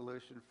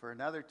solution for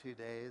another 2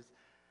 days.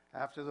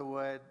 After the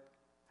wood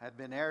had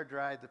been air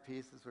dried, the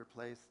pieces were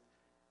placed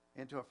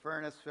into a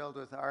furnace filled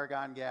with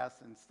argon gas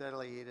and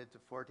steadily heated to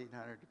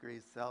 1400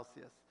 degrees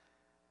Celsius,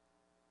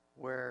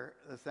 where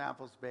the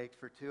samples baked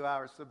for 2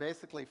 hours. So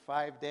basically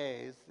 5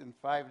 days, in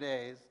 5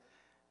 days,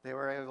 they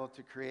were able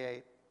to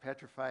create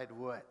petrified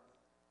wood.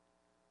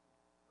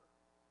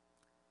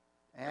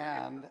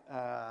 And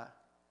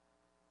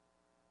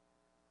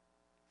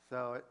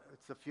so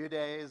it's a few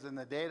days, and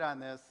the date on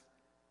this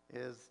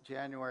is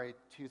January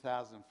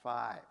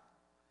 2005.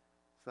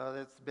 So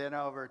it's been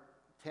over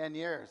 10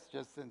 years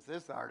just since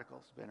this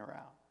article's been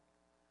around.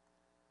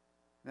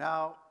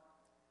 Now,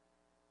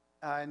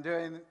 in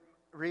doing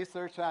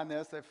research on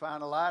this, I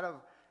found a lot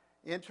of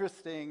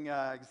interesting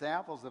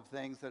examples of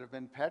things that have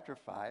been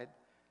petrified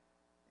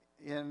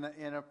in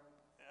a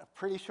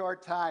pretty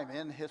short time,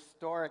 in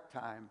historic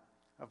time,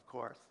 of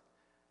course.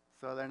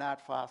 So they're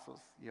not fossils,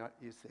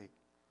 you see.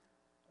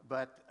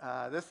 But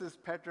this is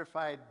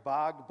petrified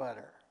bog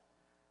butter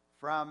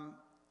from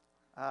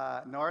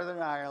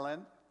Northern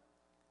Ireland.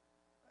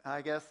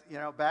 I guess,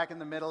 back in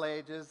the Middle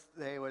Ages,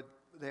 they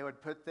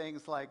would put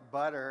things like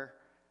butter,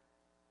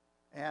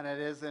 and it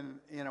is in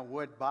a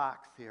wood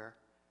box here,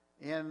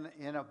 in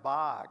a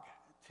bog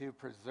to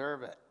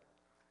preserve it.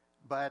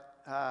 But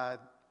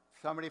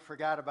somebody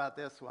forgot about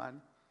this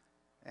one,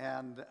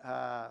 and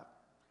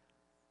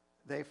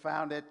they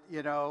found it,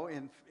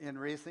 in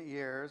recent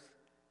years.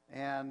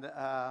 And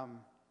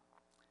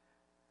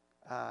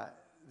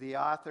the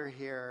author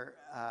here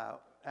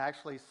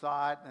actually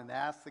saw it and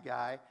asked the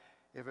guy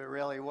if it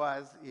really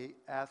was. He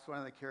asked one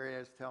of the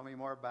curators to tell me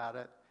more about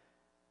it,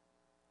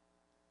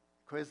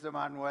 quizzed him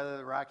on whether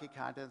the rocky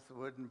contents of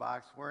the wooden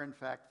box were in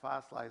fact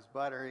fossilized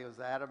butter. He was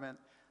adamant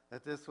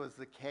that this was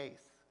the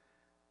case.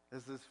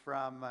 This is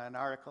from an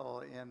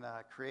article in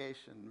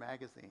Creation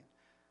magazine.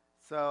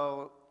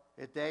 So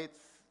it dates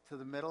to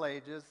the Middle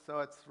Ages, so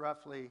it's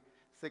roughly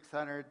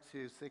 600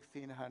 to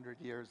 1600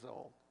 years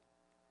old.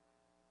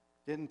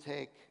 Didn't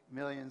take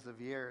millions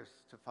of years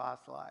to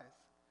fossilize.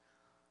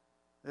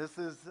 This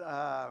is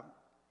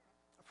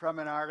from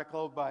an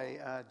article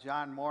by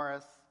John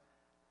Morris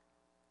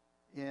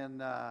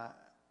in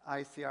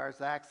ICR's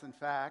Acts and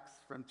Facts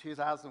from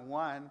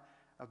 2001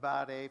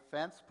 about a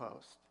fence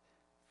post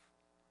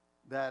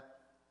that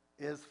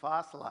is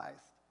fossilized.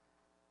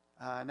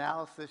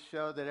 Analysis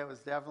showed that it was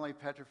definitely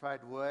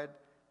petrified wood,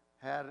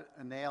 had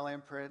a nail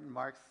imprint and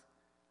marks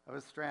of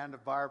a strand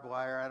of barbed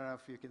wire. I don't know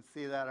if you can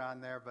see that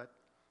on there, but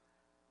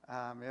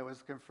it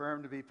was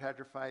confirmed to be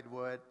petrified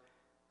wood,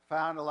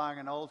 found along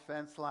an old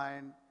fence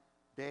line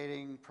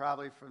dating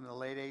probably from the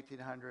late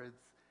 1800s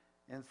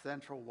in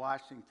central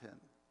Washington,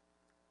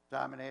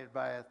 dominated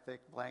by a thick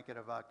blanket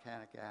of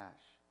volcanic ash.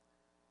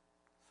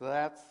 So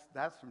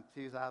that's from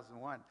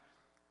 2001.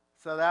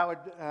 So that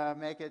would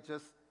make it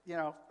just,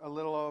 a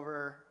little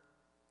over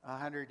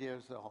 100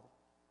 years old.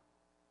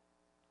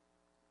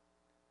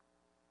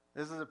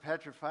 This is a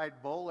petrified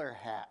bowler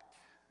hat.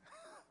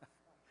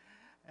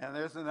 And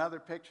there's another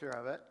picture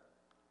of it.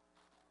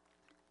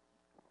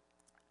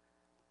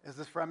 This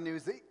is from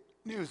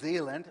New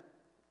Zealand.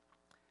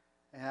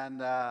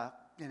 And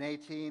in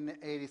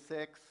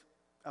 1886,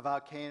 a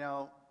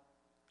volcano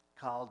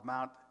called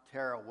Mount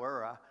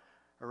Tarawera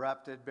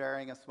erupted,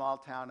 burying a small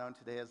town known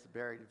today as the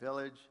Buried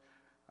Village.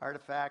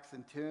 Artifacts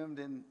entombed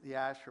in the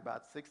ash for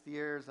about 60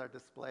 years are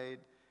displayed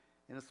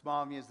in a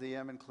small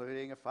museum,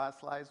 including a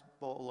fossilized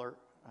bowler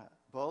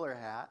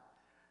hat,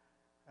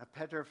 a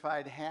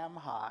petrified ham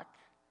hock,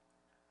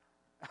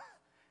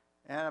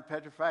 and a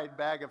petrified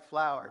bag of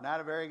flour. Not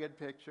a very good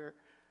picture,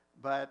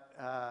 but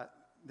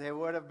they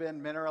would have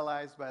been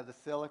mineralized by the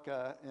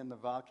silica in the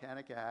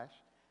volcanic ash.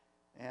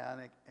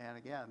 And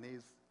again,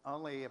 these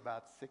only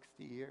about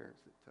 60 years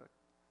it took.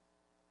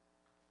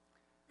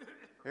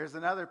 Here's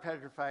another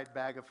petrified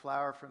bag of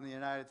flour from the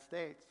United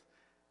States.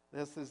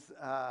 This is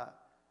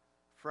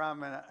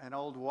from an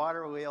old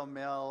water wheel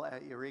mill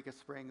at Eureka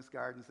Springs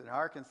Gardens in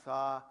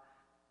Arkansas,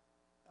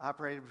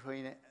 operated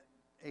between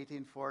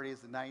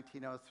 1840s and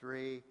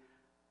 1903.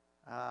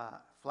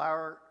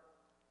 Flour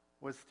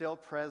was still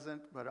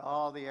present, but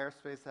all the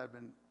airspace had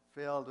been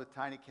filled with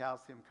tiny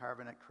calcium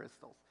carbonate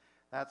crystals.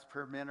 That's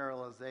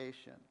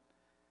permineralization.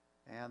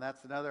 And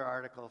that's another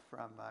article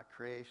from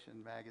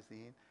Creation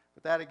magazine.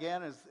 But that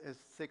again is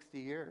 60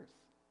 years,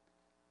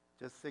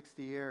 just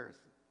 60 years.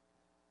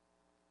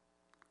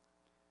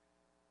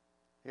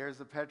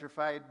 Here's a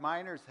petrified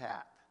miner's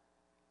hat.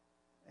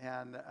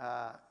 And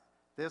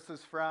this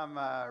was from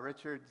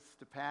Richard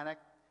Stepanek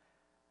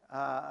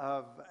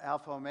of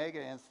Alpha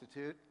Omega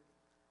Institute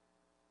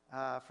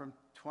from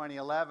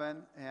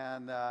 2011.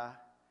 And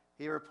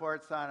he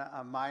reports on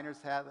a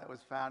miner's hat that was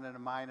found in a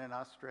mine in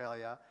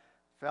Australia.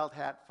 Felt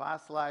hat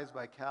fossilized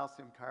by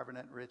calcium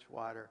carbonate-rich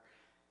water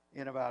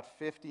in about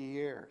 50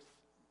 years.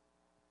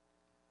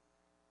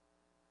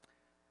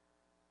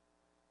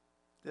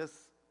 This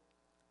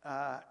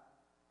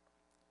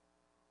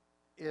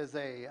is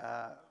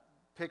a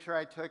picture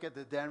I took at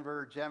the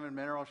Denver Gem and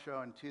Mineral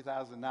Show in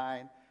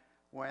 2009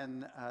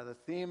 when the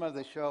theme of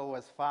the show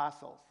was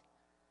fossils.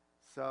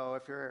 So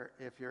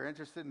if you're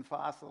interested in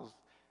fossils,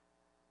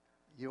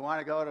 you want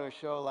to go to a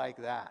show like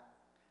that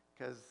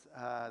because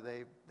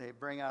they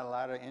bring out a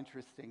lot of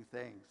interesting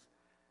things.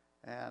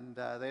 And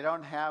they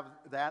don't have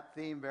that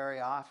theme very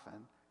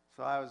often,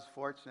 so I was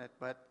fortunate.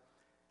 But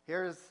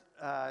there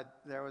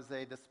was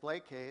a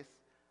display case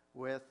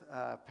with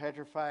a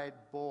petrified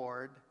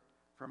board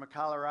from a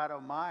Colorado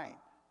mine.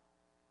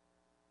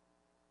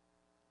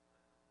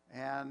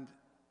 And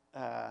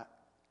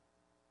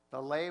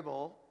the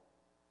label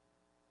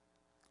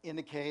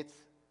indicates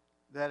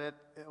that it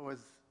was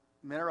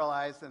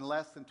mineralized in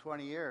less than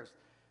 20 years.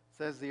 It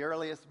says the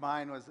earliest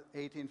mine was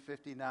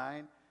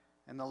 1859.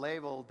 And the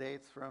label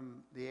dates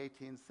from the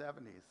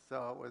 1870s.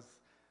 So it was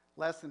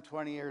less than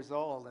 20 years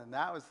old, and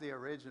that was the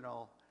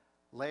original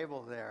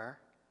label there.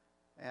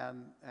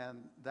 And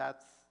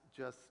that's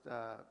just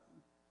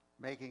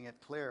making it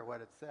clear what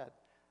it said.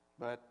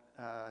 But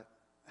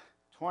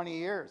 20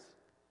 years.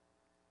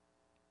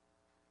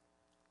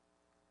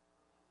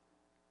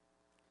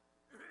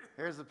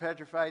 Here's a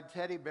petrified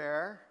teddy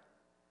bear.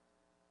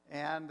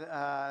 And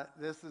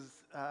this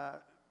is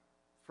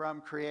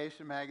from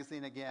Creation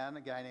magazine again.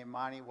 A guy named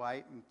Monty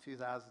White in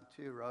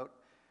 2002 wrote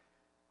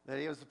that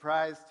he was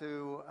surprised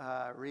to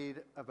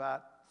read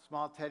about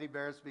small teddy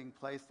bears being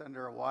placed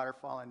under a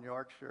waterfall in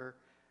Yorkshire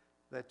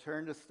that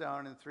turned to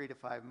stone in 3 to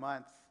 5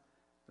 months.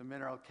 The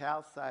mineral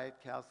calcite,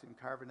 calcium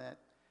carbonate,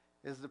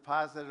 is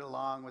deposited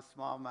along with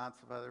small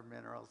amounts of other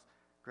minerals.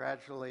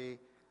 Gradually,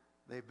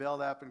 they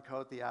build up and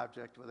coat the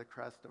object with a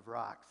crust of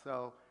rock.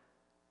 So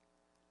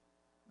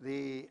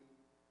The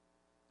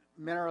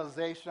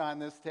mineralization on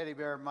this teddy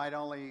bear might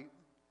only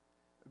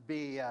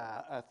be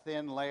a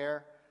thin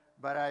layer,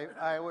 but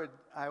I would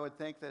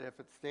think that if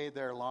it stayed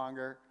there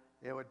longer,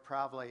 it would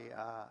probably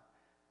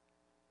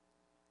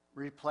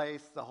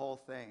replace the whole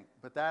thing.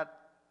 But that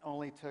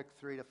only took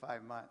 3 to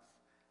 5 months.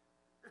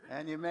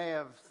 And you may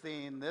have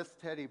seen this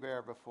teddy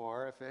bear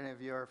before, if any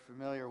of you are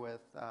familiar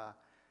with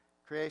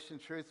Creation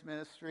Truth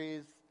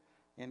Ministries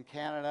in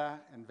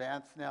Canada, and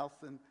Vance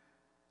Nelson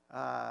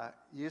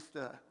used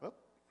to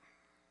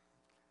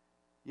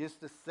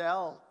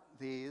sell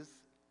these.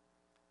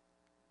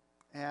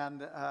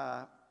 And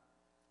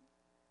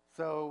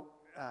so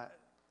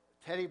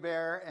teddy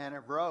bear and a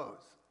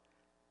rose.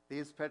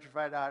 These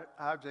petrified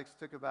objects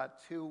took about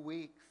 2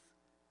 weeks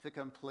to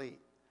complete.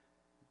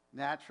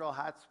 Natural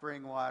hot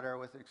spring water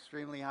with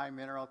extremely high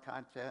mineral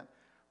content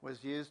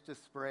was used to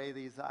spray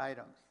these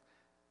items.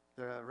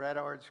 The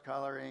red-orange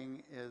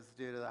coloring is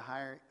due to the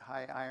high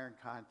iron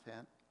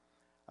content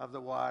of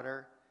the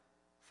water.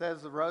 It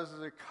says the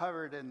roses are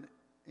covered in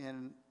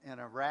a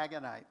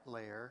aragonite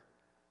layer,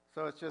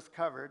 so it's just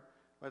covered,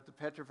 but the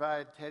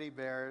petrified teddy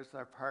bears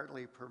are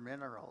partly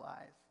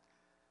permineralized.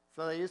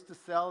 So they used to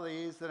sell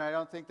these, and I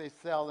don't think they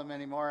sell them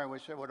anymore. I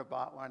wish I would have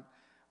bought one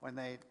when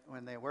they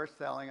were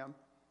selling them.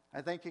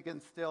 I think you can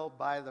still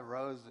buy the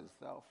roses,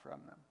 though, from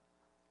them.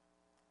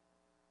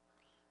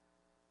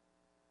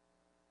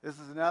 This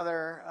is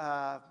another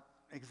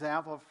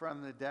example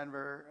from the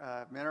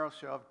Denver Mineral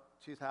Show of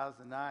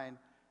 2009.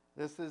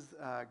 This is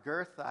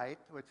girthite,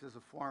 which is a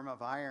form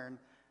of iron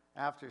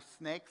after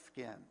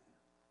snakeskin.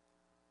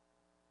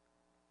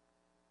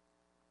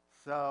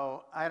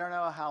 So I don't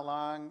know how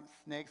long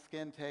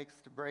snakeskin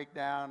takes to break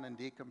down and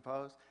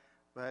decompose,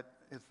 but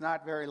it's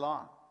not very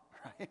long,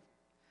 right?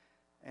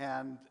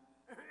 And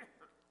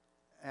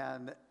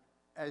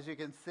as you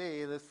can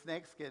see, the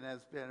snakeskin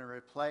has been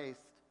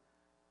replaced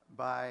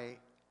by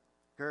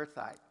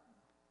girthite.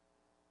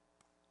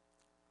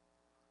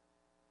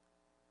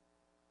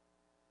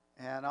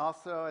 And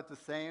also at the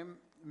same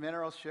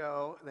mineral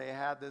show, they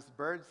had this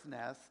bird's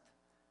nest.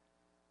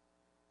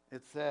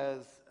 It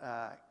says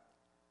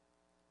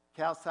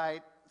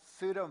calcite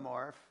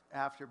pseudomorph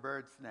after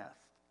bird's nest.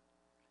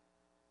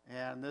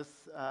 And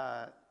this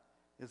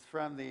is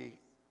from the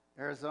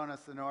Arizona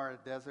Sonora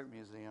Desert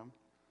Museum.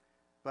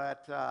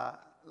 But I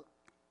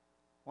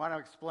want to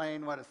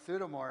explain what a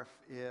pseudomorph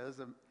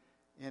is.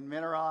 In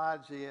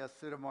mineralogy, a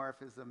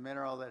pseudomorph is a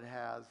mineral that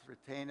has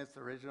retained its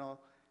original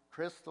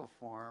crystal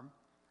form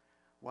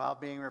while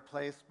being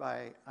replaced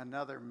by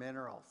another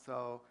mineral.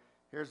 So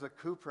here's a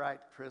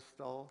cuprite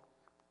crystal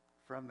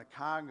from the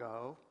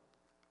Congo,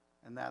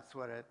 and that's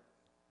what it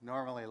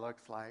normally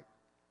looks like.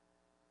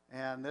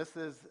 And this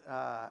is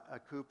a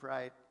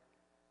cuprite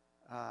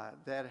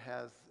that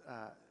has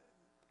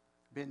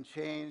been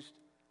changed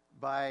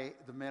by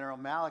the mineral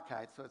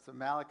malachite. So it's a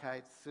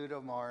malachite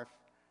pseudomorph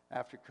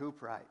after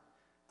cuprite.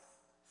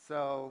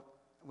 So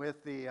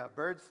with the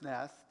bird's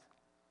nest,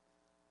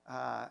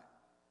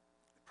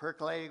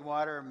 percolating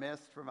water or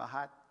mist from a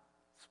hot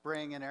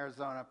spring in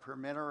Arizona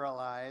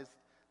permineralized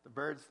the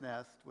bird's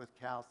nest with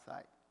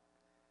calcite.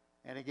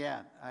 And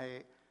again,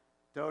 I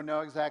don't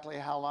know exactly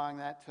how long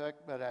that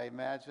took, but I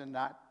imagine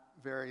not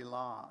very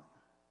long.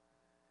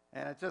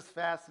 And it just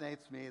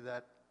fascinates me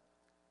that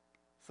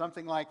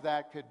something like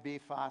that could be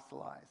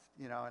fossilized,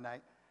 you know. And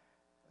I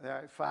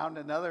found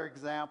another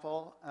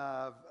example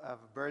of a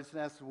bird's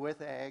nest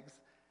with eggs,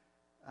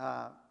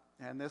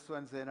 and this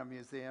one's in a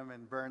museum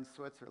in Bern,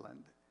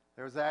 Switzerland.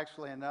 There was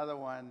actually another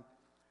one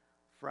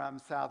from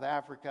South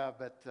Africa,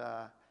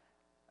 but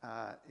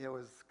it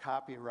was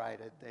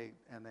copyrighted. They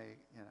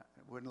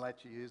wouldn't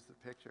let you use the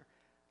picture.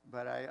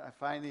 But I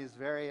find these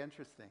very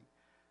interesting.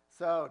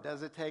 So,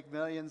 does it take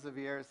millions of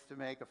years to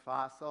make a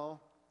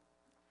fossil?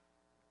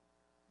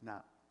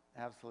 No,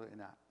 absolutely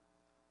not.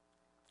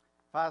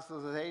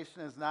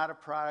 Fossilization is not a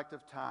product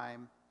of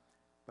time,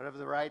 but of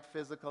the right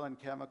physical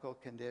and chemical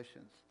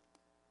conditions.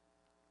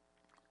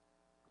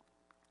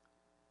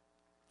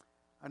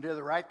 Under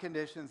the right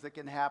conditions, it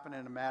can happen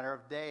in a matter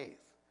of days,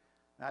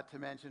 not to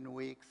mention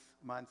weeks,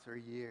 months, or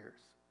years.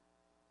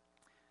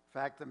 In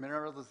fact, the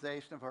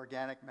mineralization of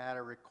organic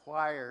matter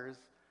requires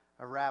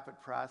a rapid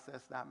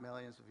process, not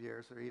millions of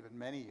years or even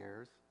many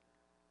years.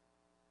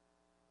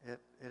 It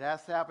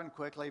has to happen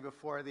quickly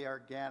before the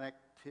organic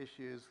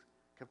tissues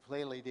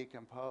completely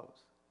decompose.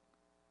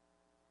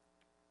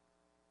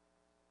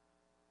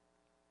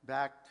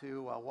 Back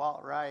to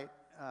Walt Wright,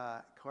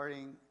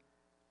 according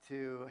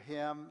to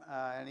him,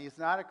 and he's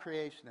not a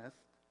creationist,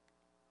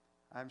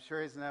 I'm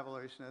sure he's an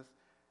evolutionist,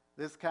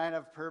 this kind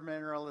of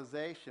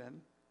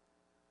permineralization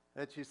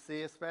that you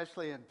see,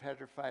 especially in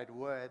petrified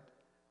wood,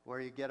 where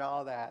you get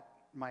all that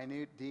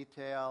minute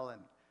detail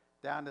and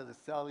down to the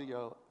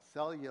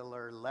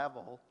cellular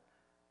level,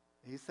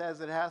 he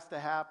says it has to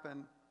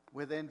happen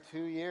within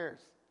 2 years.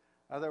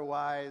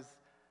 Otherwise,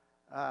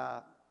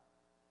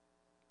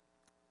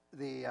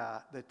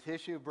 the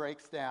tissue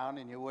breaks down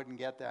and you wouldn't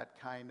get that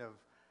kind of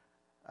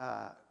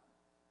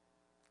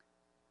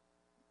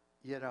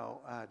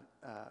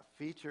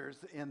features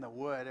in the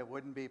wood. It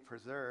wouldn't be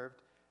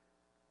preserved.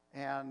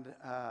 And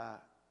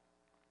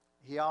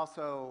he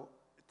also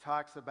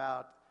talks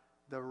about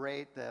the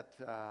rate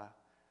that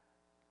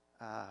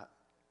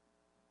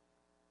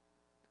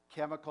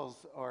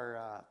chemicals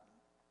or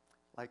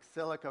like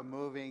silica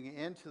moving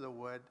into the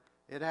wood,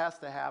 it has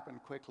to happen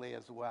quickly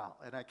as well.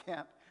 And I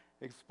can't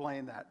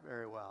explain that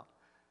very well.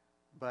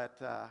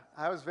 But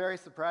I was very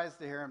surprised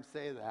to hear him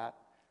say that,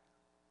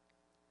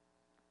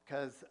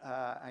 because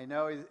I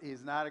know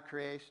he's not a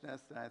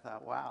creationist, and I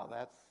thought, wow,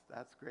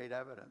 that's great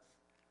evidence.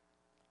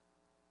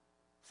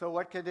 So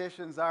what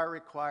conditions are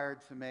required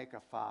to make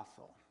a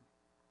fossil?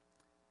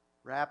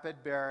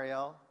 Rapid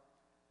burial,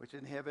 which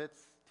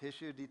inhibits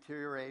tissue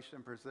deterioration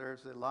and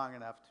preserves it long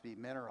enough to be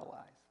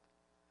mineralized.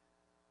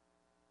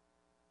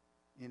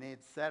 You need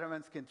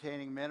sediments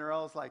containing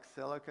minerals like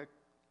silica,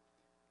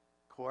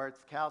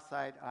 quartz,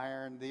 calcite,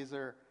 iron. These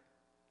are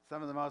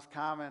some of the most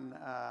common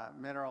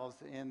minerals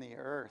in the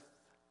earth.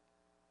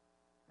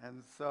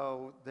 And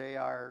so they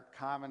are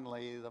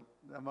commonly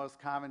the most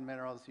common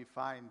minerals you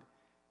find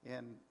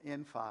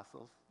in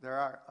fossils. There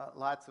are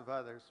lots of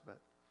others, but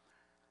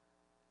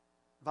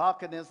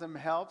volcanism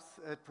helps.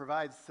 It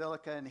provides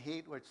silica and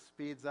heat, which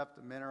speeds up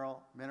the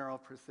mineral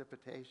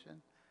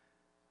precipitation.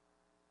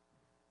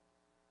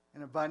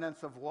 An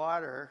abundance of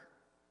water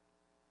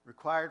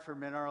required for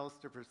minerals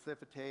to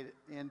precipitate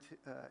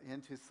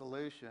into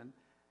solution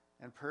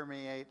and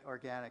permeate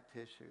organic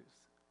tissues.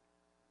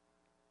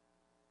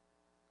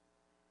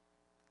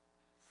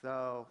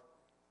 So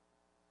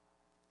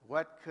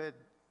what could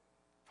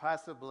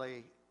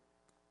possibly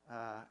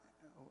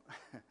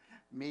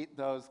meet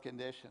those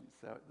conditions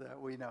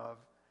that we know of?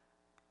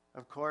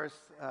 Of course,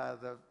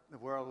 the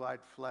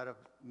worldwide flood of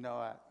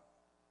Noah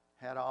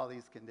had all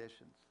these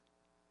conditions.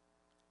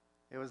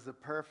 It was the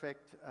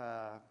perfect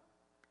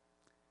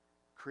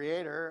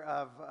creator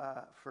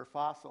for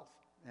fossils,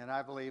 and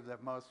I believe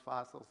that most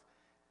fossils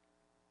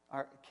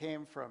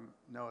came from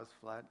Noah's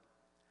flood.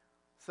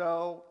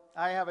 So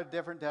I have a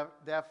different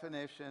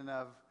definition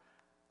of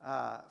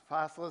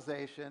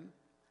fossilization,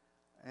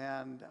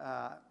 and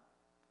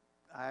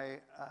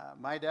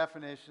my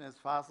definition is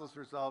fossils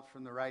result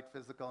from the right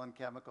physical and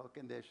chemical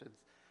conditions,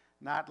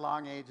 not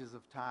long ages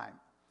of time.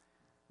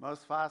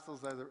 Most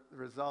fossils are the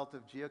result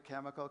of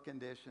geochemical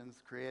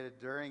conditions created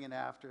during and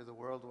after the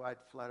worldwide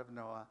flood of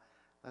Noah,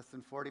 less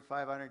than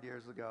 4,500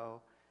 years ago,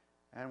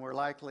 and were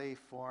likely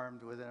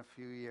formed within a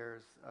few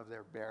years of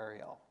their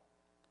burial.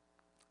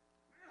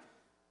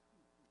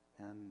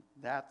 And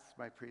that's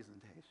my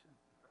presentation.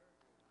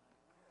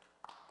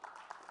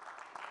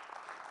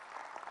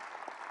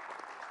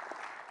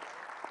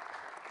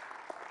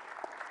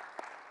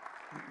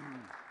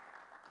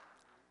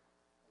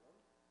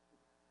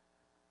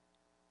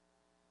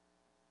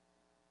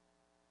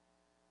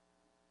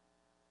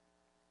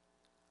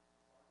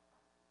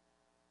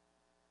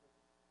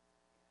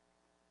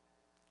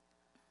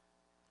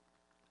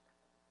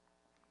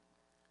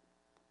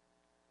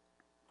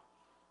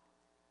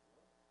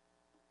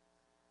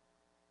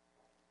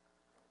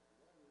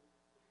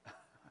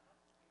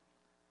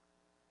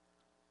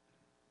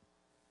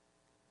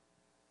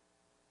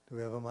 Do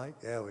we have a mic?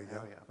 There we go.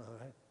 There we go. All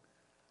right.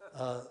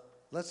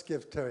 Let's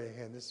give Terry a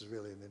hand. This is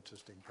really an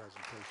interesting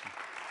presentation.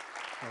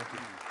 Thank you.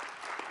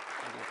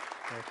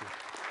 Thank you.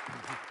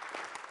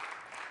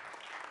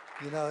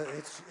 You know,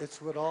 it's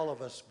what all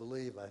of us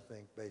believe, I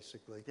think,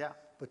 basically. Yeah.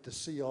 But to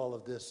see all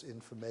of this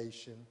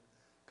information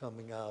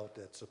coming out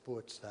that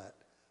supports that,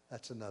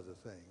 that's another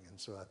thing. And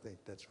so I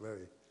think that's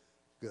very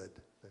good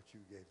that you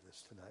gave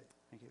this tonight.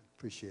 Thank you.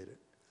 Appreciate it.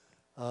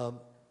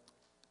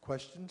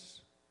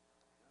 Questions?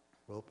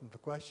 We're open for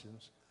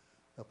questions.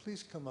 Now,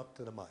 please come up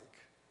to the mic,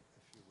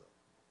 if you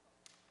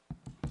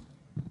will.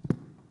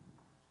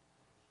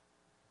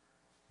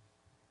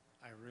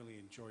 I really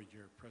enjoyed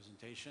your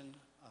presentation.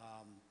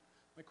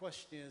 My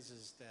question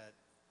is that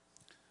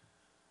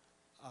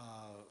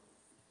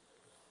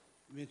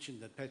you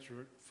mentioned the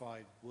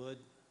petrified wood.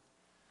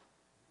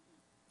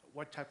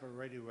 What type of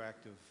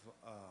radioactive,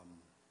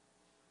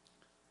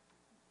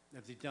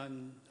 have they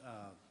done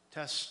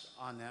tests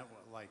on that,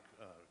 like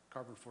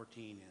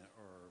carbon-14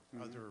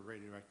 or other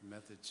radioactive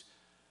methods?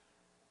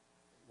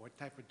 What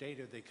type of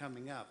data are they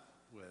coming up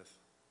with?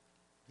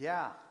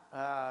 Yeah,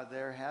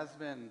 there has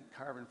been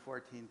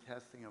carbon-14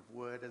 testing of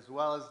wood, as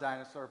well as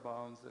dinosaur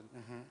bones and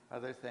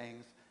other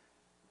things.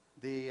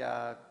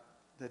 The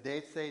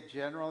dates they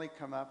generally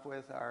come up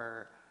with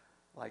are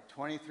like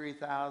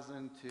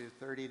 23,000 to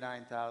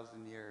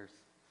 39,000 years.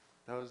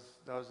 Those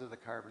are the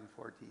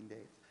carbon-14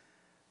 dates.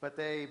 But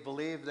they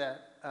believe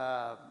that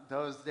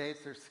those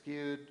dates are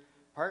skewed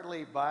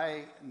partly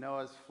by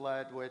Noah's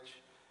flood,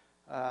 which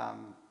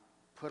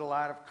put a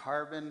lot of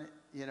carbon,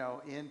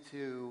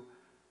 into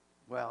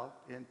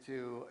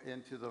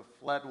the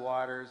flood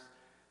waters,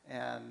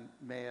 and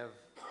may have,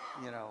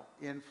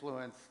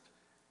 influenced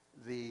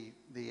the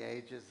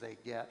ages they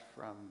get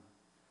from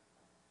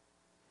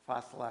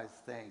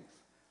fossilized things.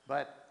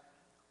 But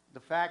the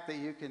fact that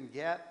you can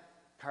get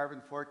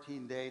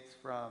carbon-14 dates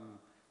from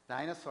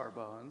dinosaur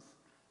bones,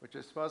 which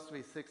are supposed to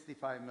be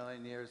 65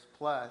 million years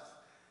plus,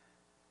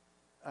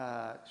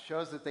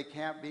 shows that they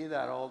can't be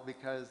that old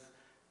because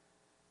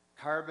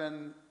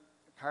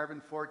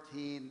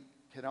carbon-14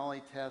 can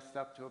only test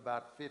up to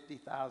about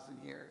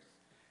 50,000 years.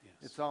 Yes.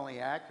 It's only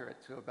accurate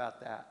to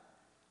about that.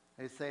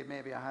 They say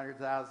maybe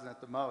 100,000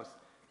 at the most.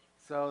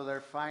 So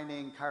they're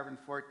finding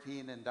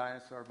carbon-14 in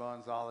dinosaur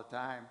bones all the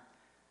time,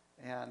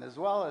 and as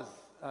well as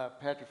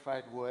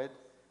petrified wood.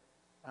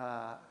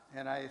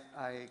 And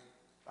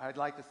I'd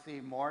like to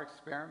see more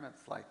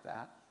experiments like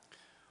that.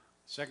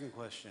 Second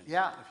question,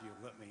 Yeah. if you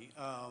let me.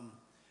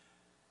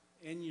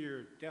 In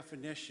your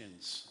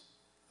definitions,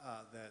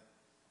 that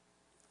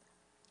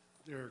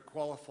there are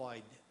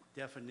qualified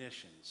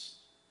definitions,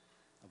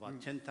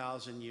 about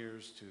 10,000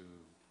 years to,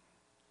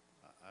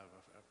 I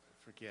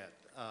forget,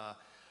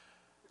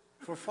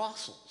 for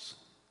fossils.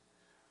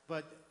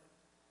 But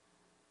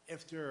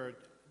if there are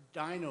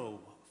dino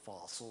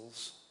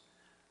fossils,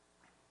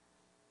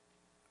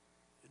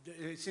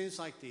 it seems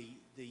like the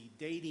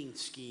dating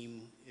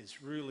scheme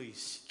is really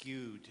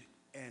skewed,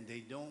 and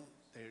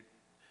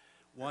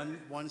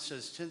one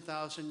says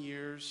 10,000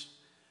 years,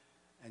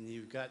 and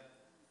you've got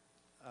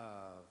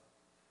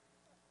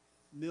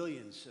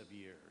millions of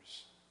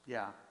years.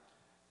 Yeah.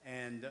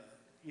 And,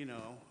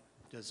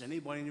 does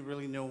anybody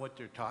really know what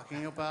they're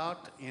talking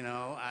about?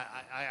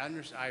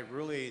 I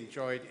really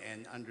enjoyed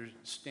and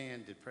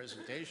understand the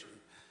presentation,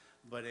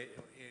 but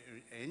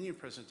in your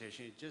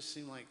presentation, it just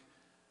seemed like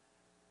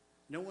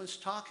no one's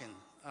talking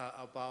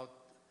about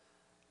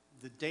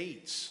the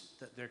dates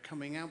that they're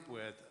coming up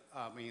with.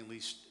 I mean, at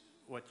least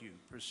what you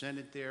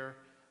presented there,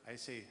 I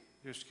say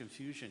there's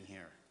confusion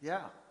here.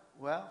 Yeah.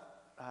 Well,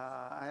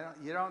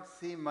 you don't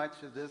see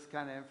much of this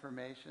kind of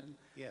information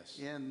Yes.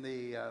 in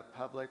the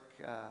public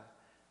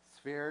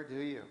sphere, do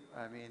you?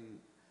 I mean,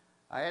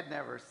 I had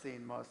never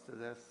seen most of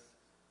this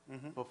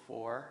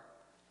before.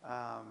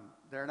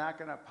 They're not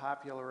going to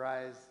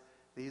popularize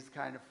these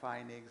kind of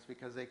findings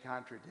because they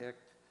contradict,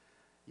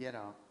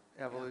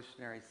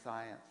 evolutionary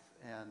science.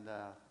 And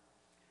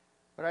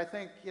but I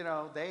think,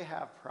 they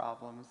have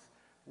problems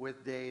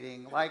with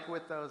dating, like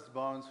with those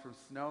bones from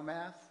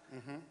snowmass.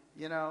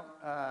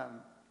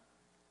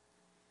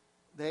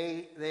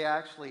 They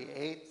actually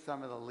ate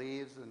some of the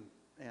leaves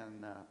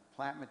and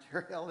plant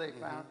material they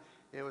found.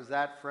 It was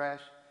that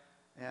fresh,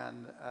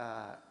 and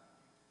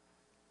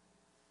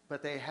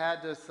but they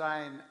had to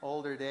assign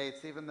older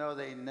dates, even though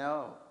they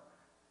know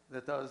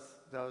that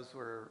those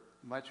were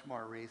much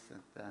more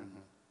recent than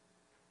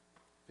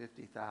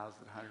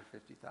 50,000,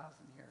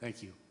 150,000 years.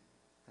 Thank you.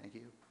 Thank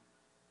you.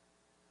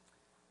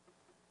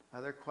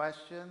 Other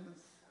questions?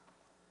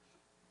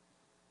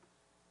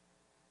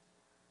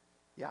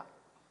 Yeah.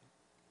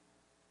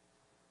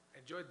 I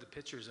enjoyed the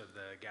pictures of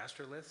the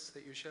gastroliths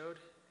that you showed.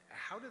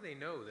 How do they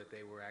know that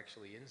they were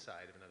actually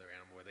inside of another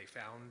animal? Were they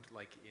found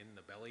like in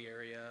the belly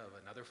area of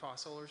another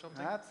fossil or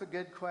something? That's a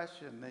good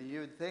question.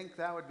 You'd think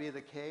that would be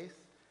the case,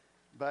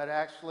 but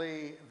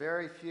actually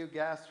very few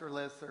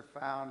gastroliths are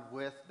found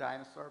with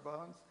dinosaur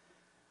bones.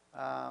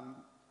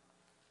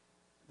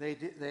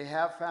 They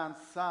have found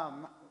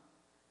some,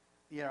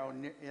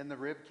 in the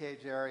rib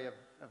cage area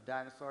of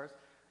dinosaurs,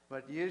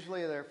 but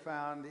usually they're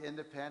found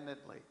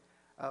independently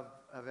of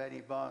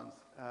any bones.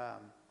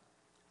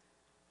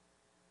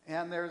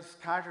 And there's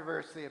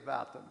controversy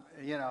about them,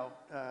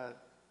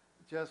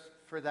 just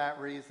for that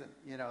reason.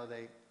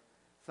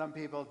 Some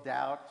people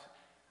doubt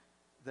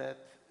that,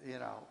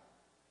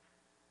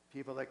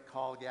 people that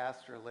call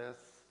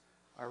gastroliths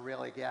are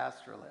really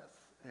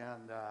gastroliths.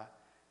 And,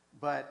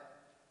 but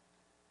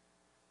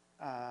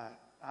I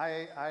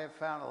have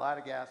found a lot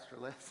of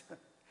gastroliths,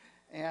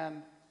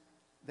 and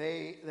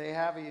they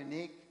have a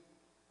unique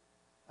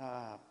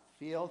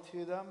feel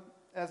to them,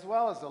 as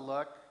well as a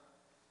look.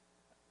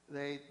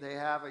 They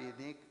have a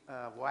unique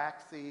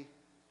waxy,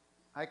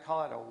 I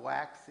call it a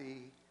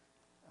waxy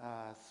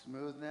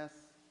smoothness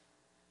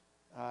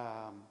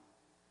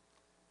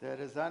that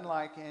is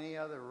unlike any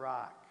other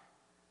rock.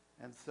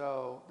 And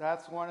so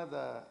that's one of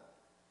the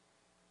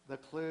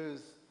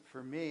clues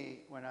for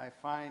me when I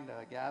find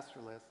a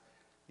gastrolith.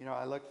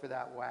 I look for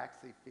that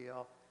waxy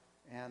feel,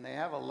 and they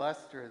have a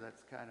luster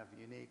that's kind of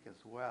unique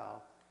as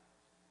well.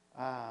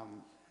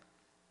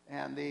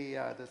 And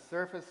the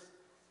surface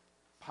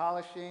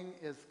polishing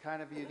is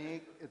kind of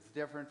unique. It's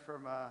different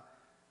from a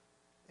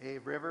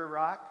river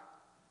rock.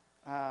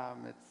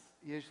 It's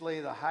usually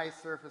the high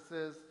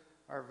surfaces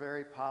are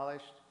very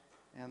polished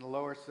and the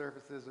lower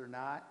surfaces are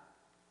not.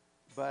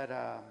 But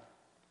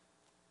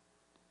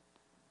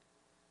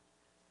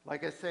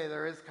like I say,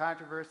 there is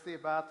controversy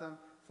about them.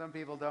 Some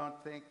people don't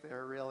think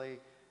they're really,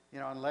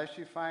 unless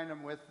you find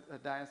them with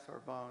dinosaur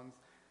bones,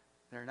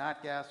 they're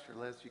not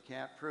gastroliths. You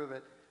can't prove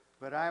it.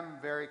 But I'm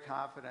very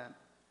confident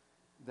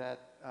that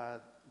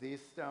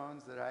these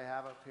stones that I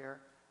have up here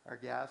are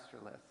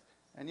gastroliths.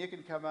 And you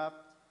can come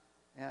up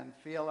and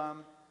feel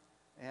them.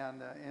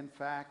 And in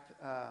fact,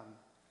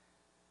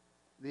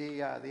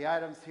 the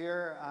items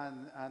here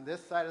on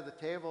this side of the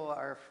table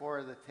are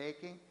for the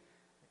taking.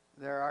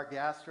 There are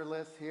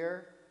gastroliths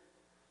here.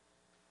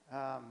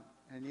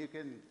 and you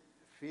can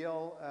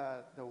feel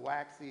the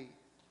waxy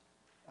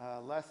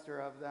luster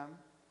of them.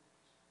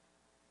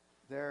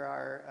 There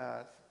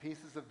are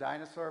pieces of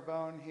dinosaur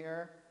bone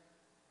here,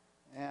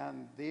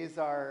 and these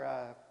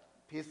are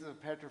pieces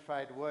of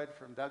petrified wood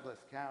from Douglas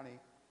County.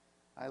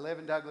 I live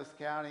in Douglas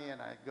County,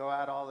 and I go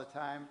out all the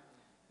time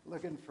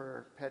looking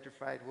for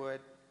petrified wood,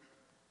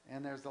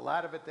 and there's a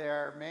lot of it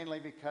there, mainly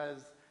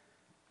because,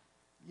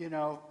 you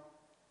know,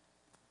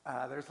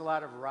 there's a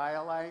lot of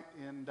rhyolite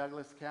in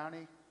Douglas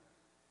County,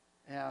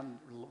 and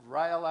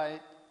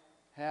rhyolite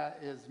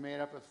is made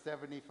up of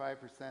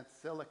 75%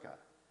 silica.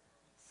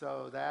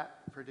 So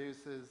that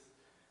produces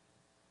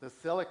the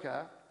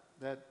silica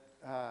that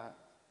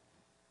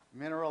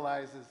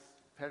mineralizes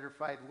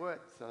petrified wood.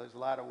 So there's a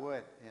lot of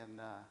wood in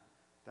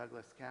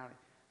Douglas County.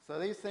 So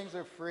these things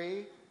are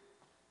free.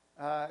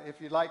 If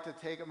you'd like to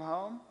take them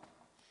home,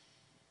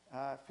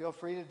 feel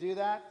free to do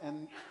that.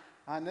 And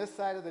on this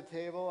side of the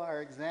table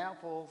are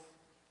examples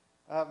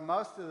of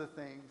most of the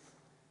things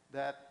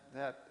that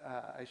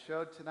I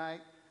showed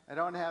tonight. I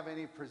don't have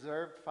any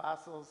preserved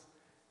fossils,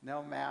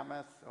 no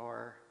mammoths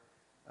or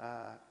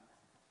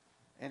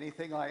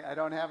anything like, I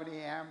don't have any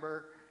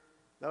amber.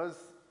 Those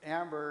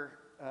amber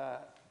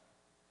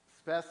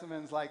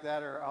specimens like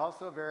that are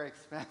also very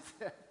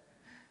expensive.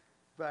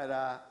 But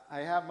I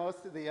have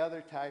most of the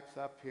other types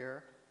up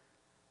here.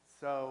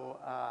 So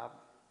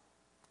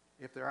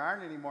if there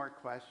aren't any more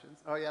questions,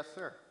 oh yes,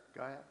 sir,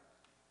 go ahead.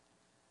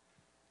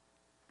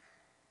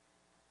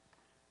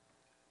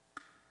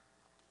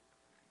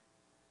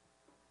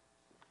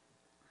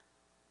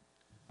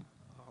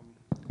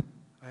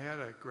 I had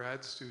a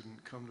grad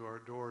student come to our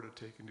door to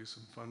take and do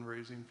some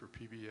fundraising for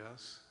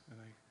PBS,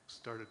 and I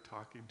started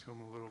talking to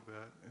him a little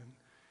bit, and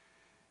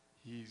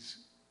he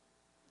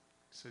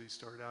said he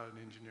started out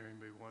in engineering,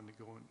 but he wanted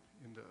to go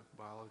into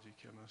biology,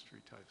 chemistry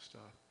type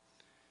stuff.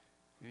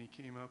 And he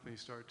came up and he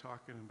started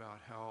talking about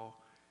how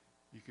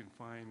you can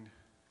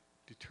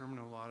determine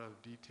a lot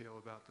of detail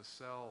about the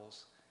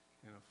cells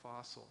in a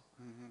fossil.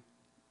 Mm-hmm.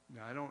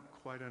 Now, I don't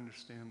quite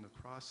understand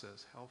the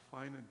process. How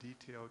fine a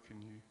detail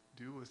can you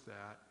do with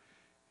that?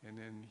 And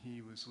then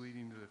he was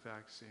leading to the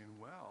fact saying,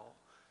 well,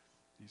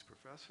 these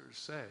professors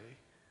say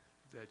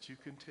that you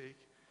can take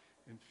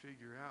and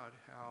figure out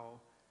how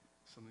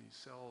some of these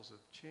cells have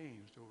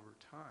changed over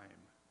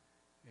time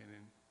and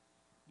then,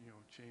 you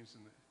know, changed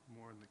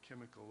more in the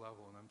chemical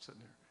level. And I'm sitting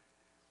there,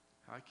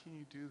 how can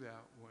you do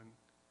that when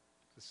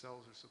the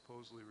cells are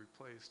supposedly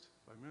replaced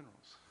by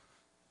minerals?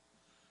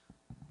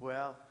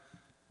 Well,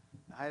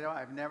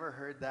 I've never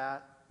heard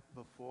that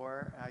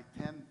before. I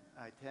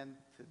tend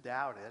to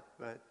doubt it,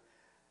 but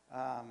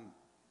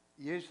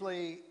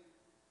usually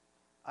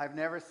I've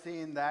never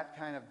seen that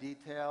kind of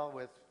detail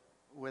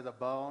with a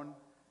bone.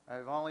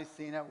 I've only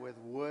seen it with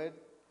wood,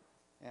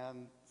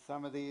 and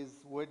some of these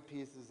wood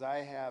pieces I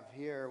have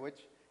here, which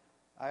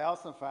I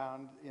also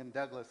found in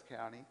Douglas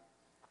County,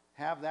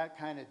 have that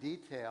kind of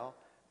detail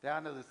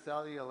down to the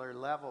cellular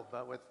level.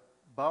 But with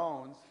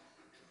bones,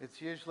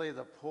 it's usually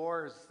the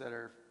pores that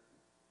are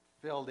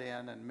filled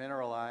in and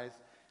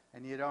mineralized,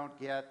 and you don't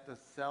get the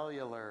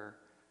cellular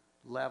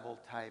level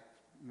type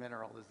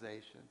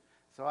mineralization.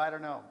 So I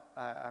don't know.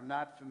 I'm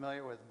not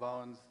familiar with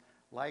bones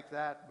like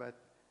that, but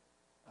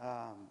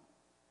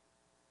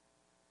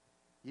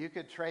you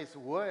could trace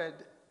wood,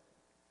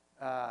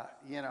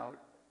 you know,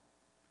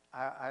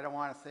 I don't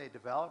want to say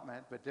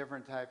development, but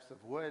different types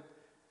of wood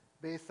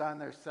based on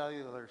their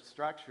cellular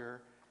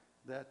structure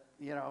that,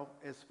 you know,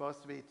 is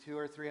supposed to be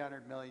 200 or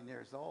 300 million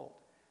years old.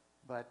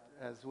 But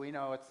as we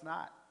know, it's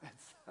not.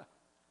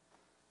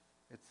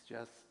 It's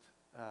just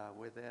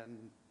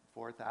within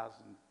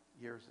 4,000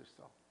 years or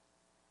so.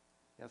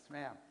 Yes,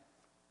 ma'am.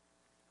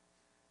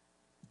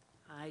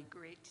 Hi,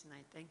 great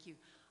tonight, thank you.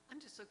 I'm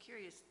just so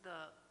curious,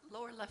 the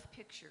lower left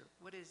picture,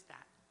 what is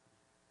that?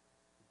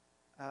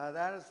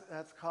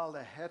 That's called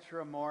a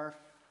heteromorph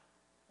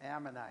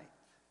ammonite.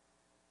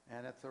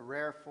 And it's a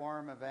rare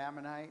form of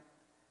ammonite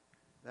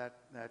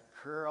that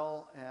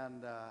curl,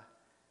 and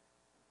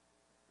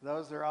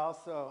those are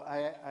also,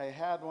 I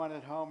had one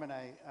at home, and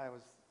I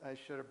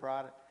should have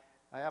brought it.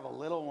 I have a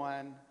little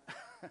one,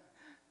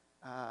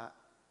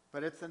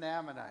 but it's an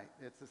ammonite.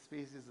 It's a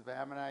species of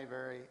ammonite,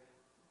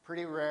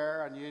 pretty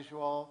rare,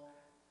 unusual,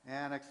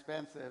 and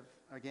expensive.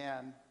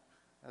 Again,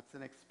 that's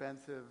an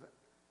expensive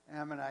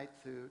ammonite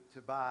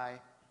to buy.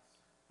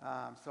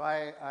 So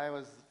I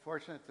was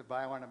fortunate to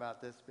buy one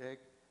about this big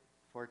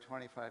for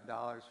 $25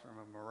 from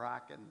a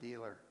Moroccan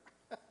dealer.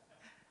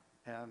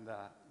 And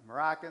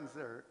Moroccans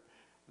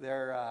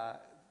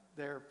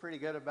they're pretty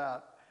good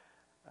about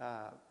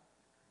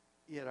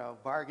you know,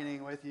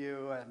 bargaining with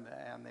you,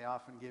 and they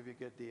often give you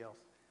good deals.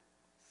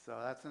 So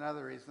that's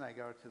another reason I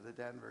go to the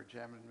Denver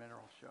Gem and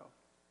Mineral Show.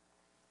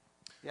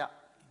 Yeah.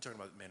 Talking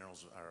about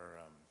minerals or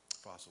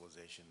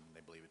fossilization,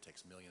 they believe it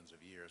takes millions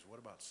of years. What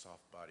about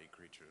soft-bodied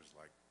creatures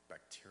like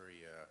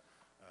bacteria,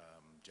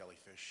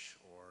 jellyfish,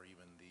 or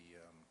even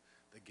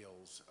the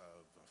gills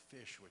of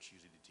fish, which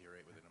usually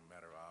deteriorate within a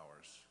matter of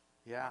hours,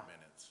 Yeah. or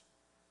minutes?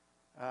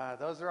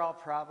 Those are all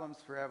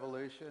problems for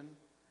evolution.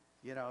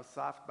 you know,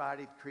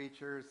 soft-bodied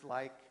creatures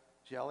like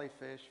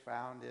jellyfish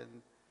found in,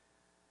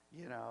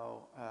 you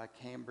know,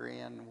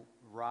 Cambrian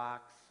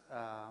rocks.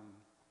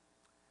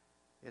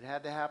 It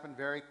had to happen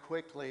very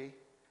quickly,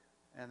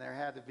 and there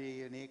had to be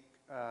unique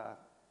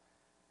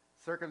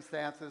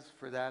circumstances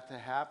for that to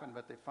happen,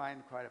 but they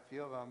find quite a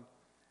few of them.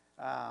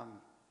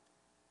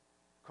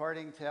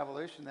 According to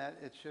evolution, that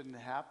it shouldn't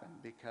happen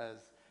because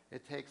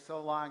it takes so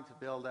long to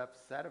build up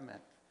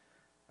sediment.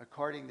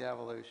 According to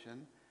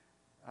evolution,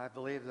 I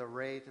believe the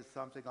rate is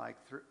something like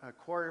a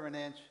quarter of an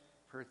inch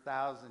per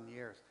 1,000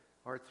 years,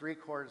 or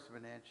 3/4 of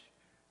an inch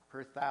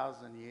per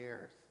 1,000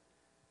 years.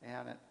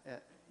 And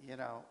you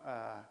know,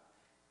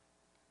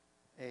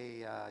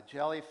 a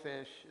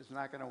jellyfish is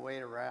not going to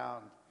wait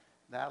around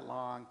that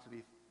long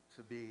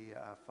to be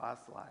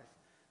fossilized.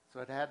 So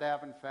it had to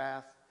happen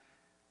fast.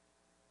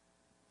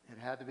 It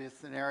had to be a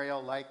scenario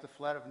like the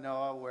flood of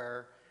Noah,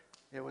 where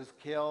it was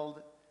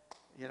killed,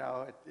 you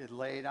know, it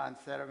laid on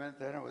sediment,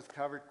 then it was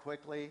covered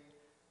quickly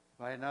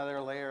by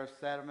another layer of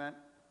sediment,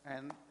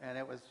 and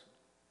it was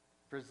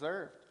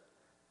preserved,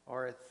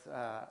 or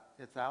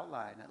its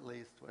outline at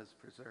least was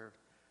preserved.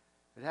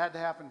 It had to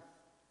happen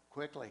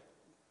quickly.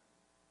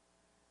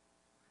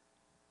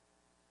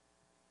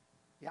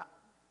 Yeah,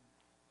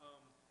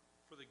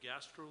 For the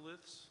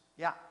gastroliths,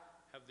 yeah.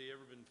 have they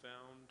ever been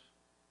found,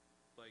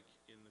 like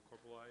in the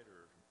coprolite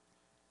or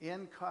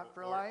In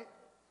coprolite?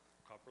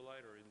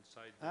 coprolite or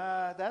inside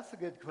the That's a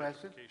good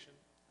question. magnification?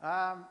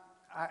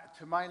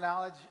 To my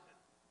knowledge,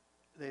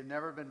 they've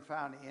never been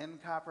found in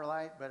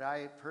coprolite, but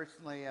I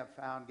personally have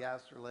found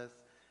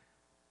gastroliths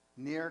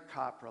near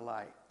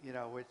coprolite, you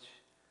know, which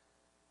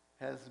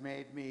has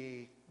made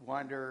me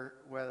wonder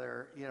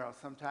whether, you know,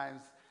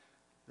 sometimes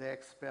they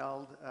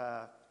expelled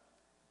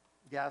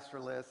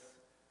gastroliths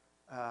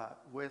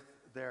with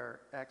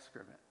their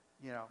excrement,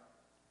 you know.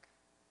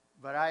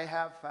 But I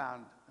have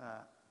found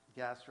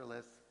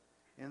gastroliths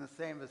in the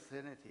same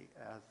vicinity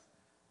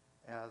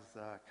as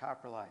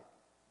coprolite.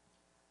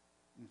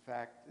 In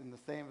fact, in the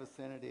same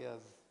vicinity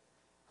as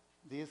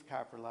these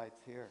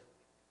coprolites here,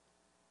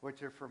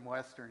 which are from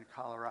western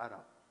Colorado.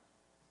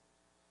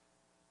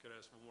 Could I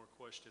ask one more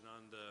question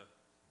on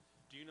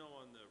do you know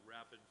on the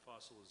rapid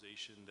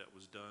fossilization that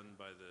was done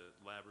by the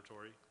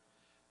laboratory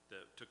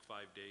that took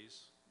 5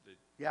 days?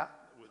 Yeah,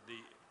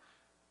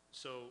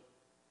 So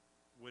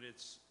when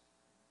it's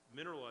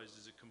mineralized,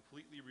 is it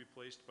completely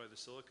replaced by the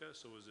silica?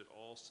 So is it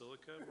all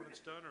silica when it's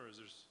done, or is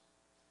there?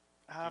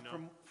 Do you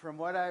know? from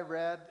what I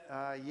read,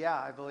 yeah,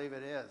 I believe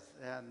it is,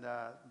 and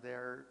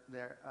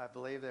I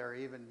believe they're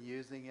even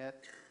using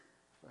it,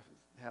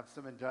 have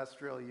some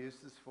industrial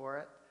uses for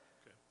it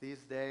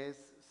these days.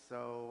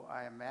 So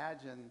I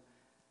imagine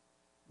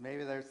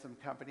maybe there's some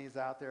companies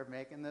out there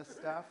making this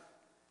stuff,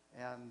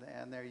 and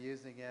they're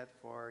using it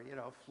for, you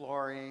know,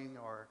 flooring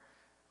or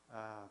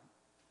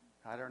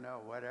I don't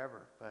know,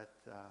 whatever. But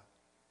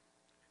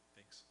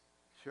Thanks.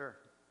 sure.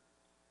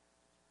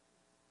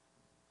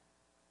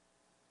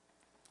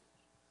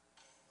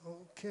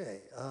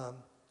 Okay.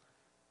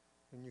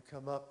 When you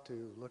come up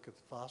to look at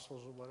the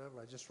fossils or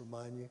whatever, I just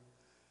remind you,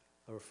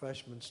 our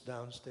refreshments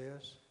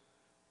downstairs.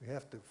 We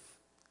have to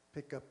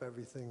pick up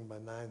everything by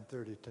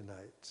 9:30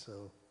 tonight,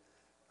 so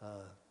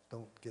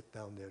don't get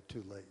down there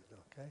too late,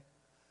 okay?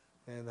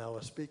 And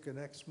our speaker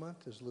next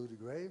month is Lou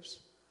Graves,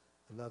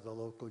 another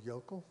local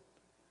yokel,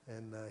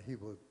 and he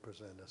will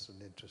present us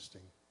an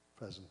interesting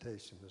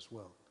presentation as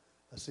well.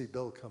 I see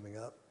Bill coming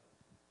up.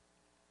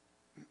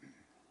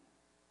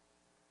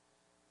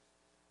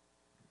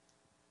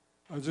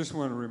 I just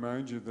want to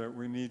remind you that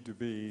we need to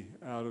be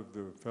out of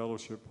the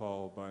fellowship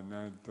hall by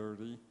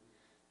 9:30.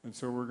 And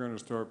so we're going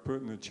to start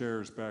putting the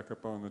chairs back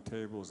up on the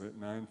tables at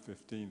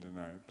 9:15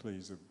 tonight.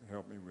 Please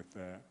help me with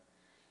that.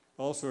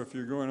 Also, if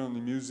you're going on the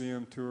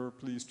museum tour,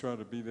 please try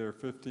to be there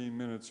 15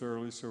 minutes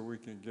early so we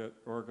can get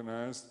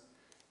organized.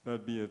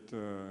 That'd be at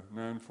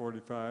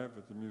 9:45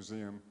 at the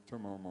museum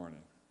tomorrow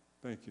morning.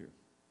 Thank you.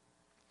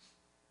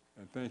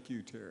 And thank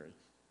you, Terry.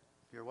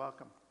 You're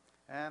welcome.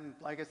 And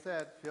like I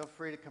said, feel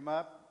free to come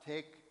up,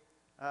 take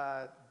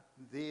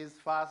these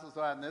fossils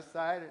on this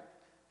side,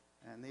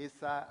 and these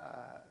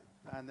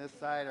on this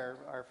side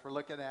are for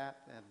looking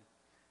at, and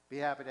be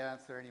happy to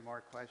answer any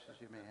more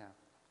questions you may have.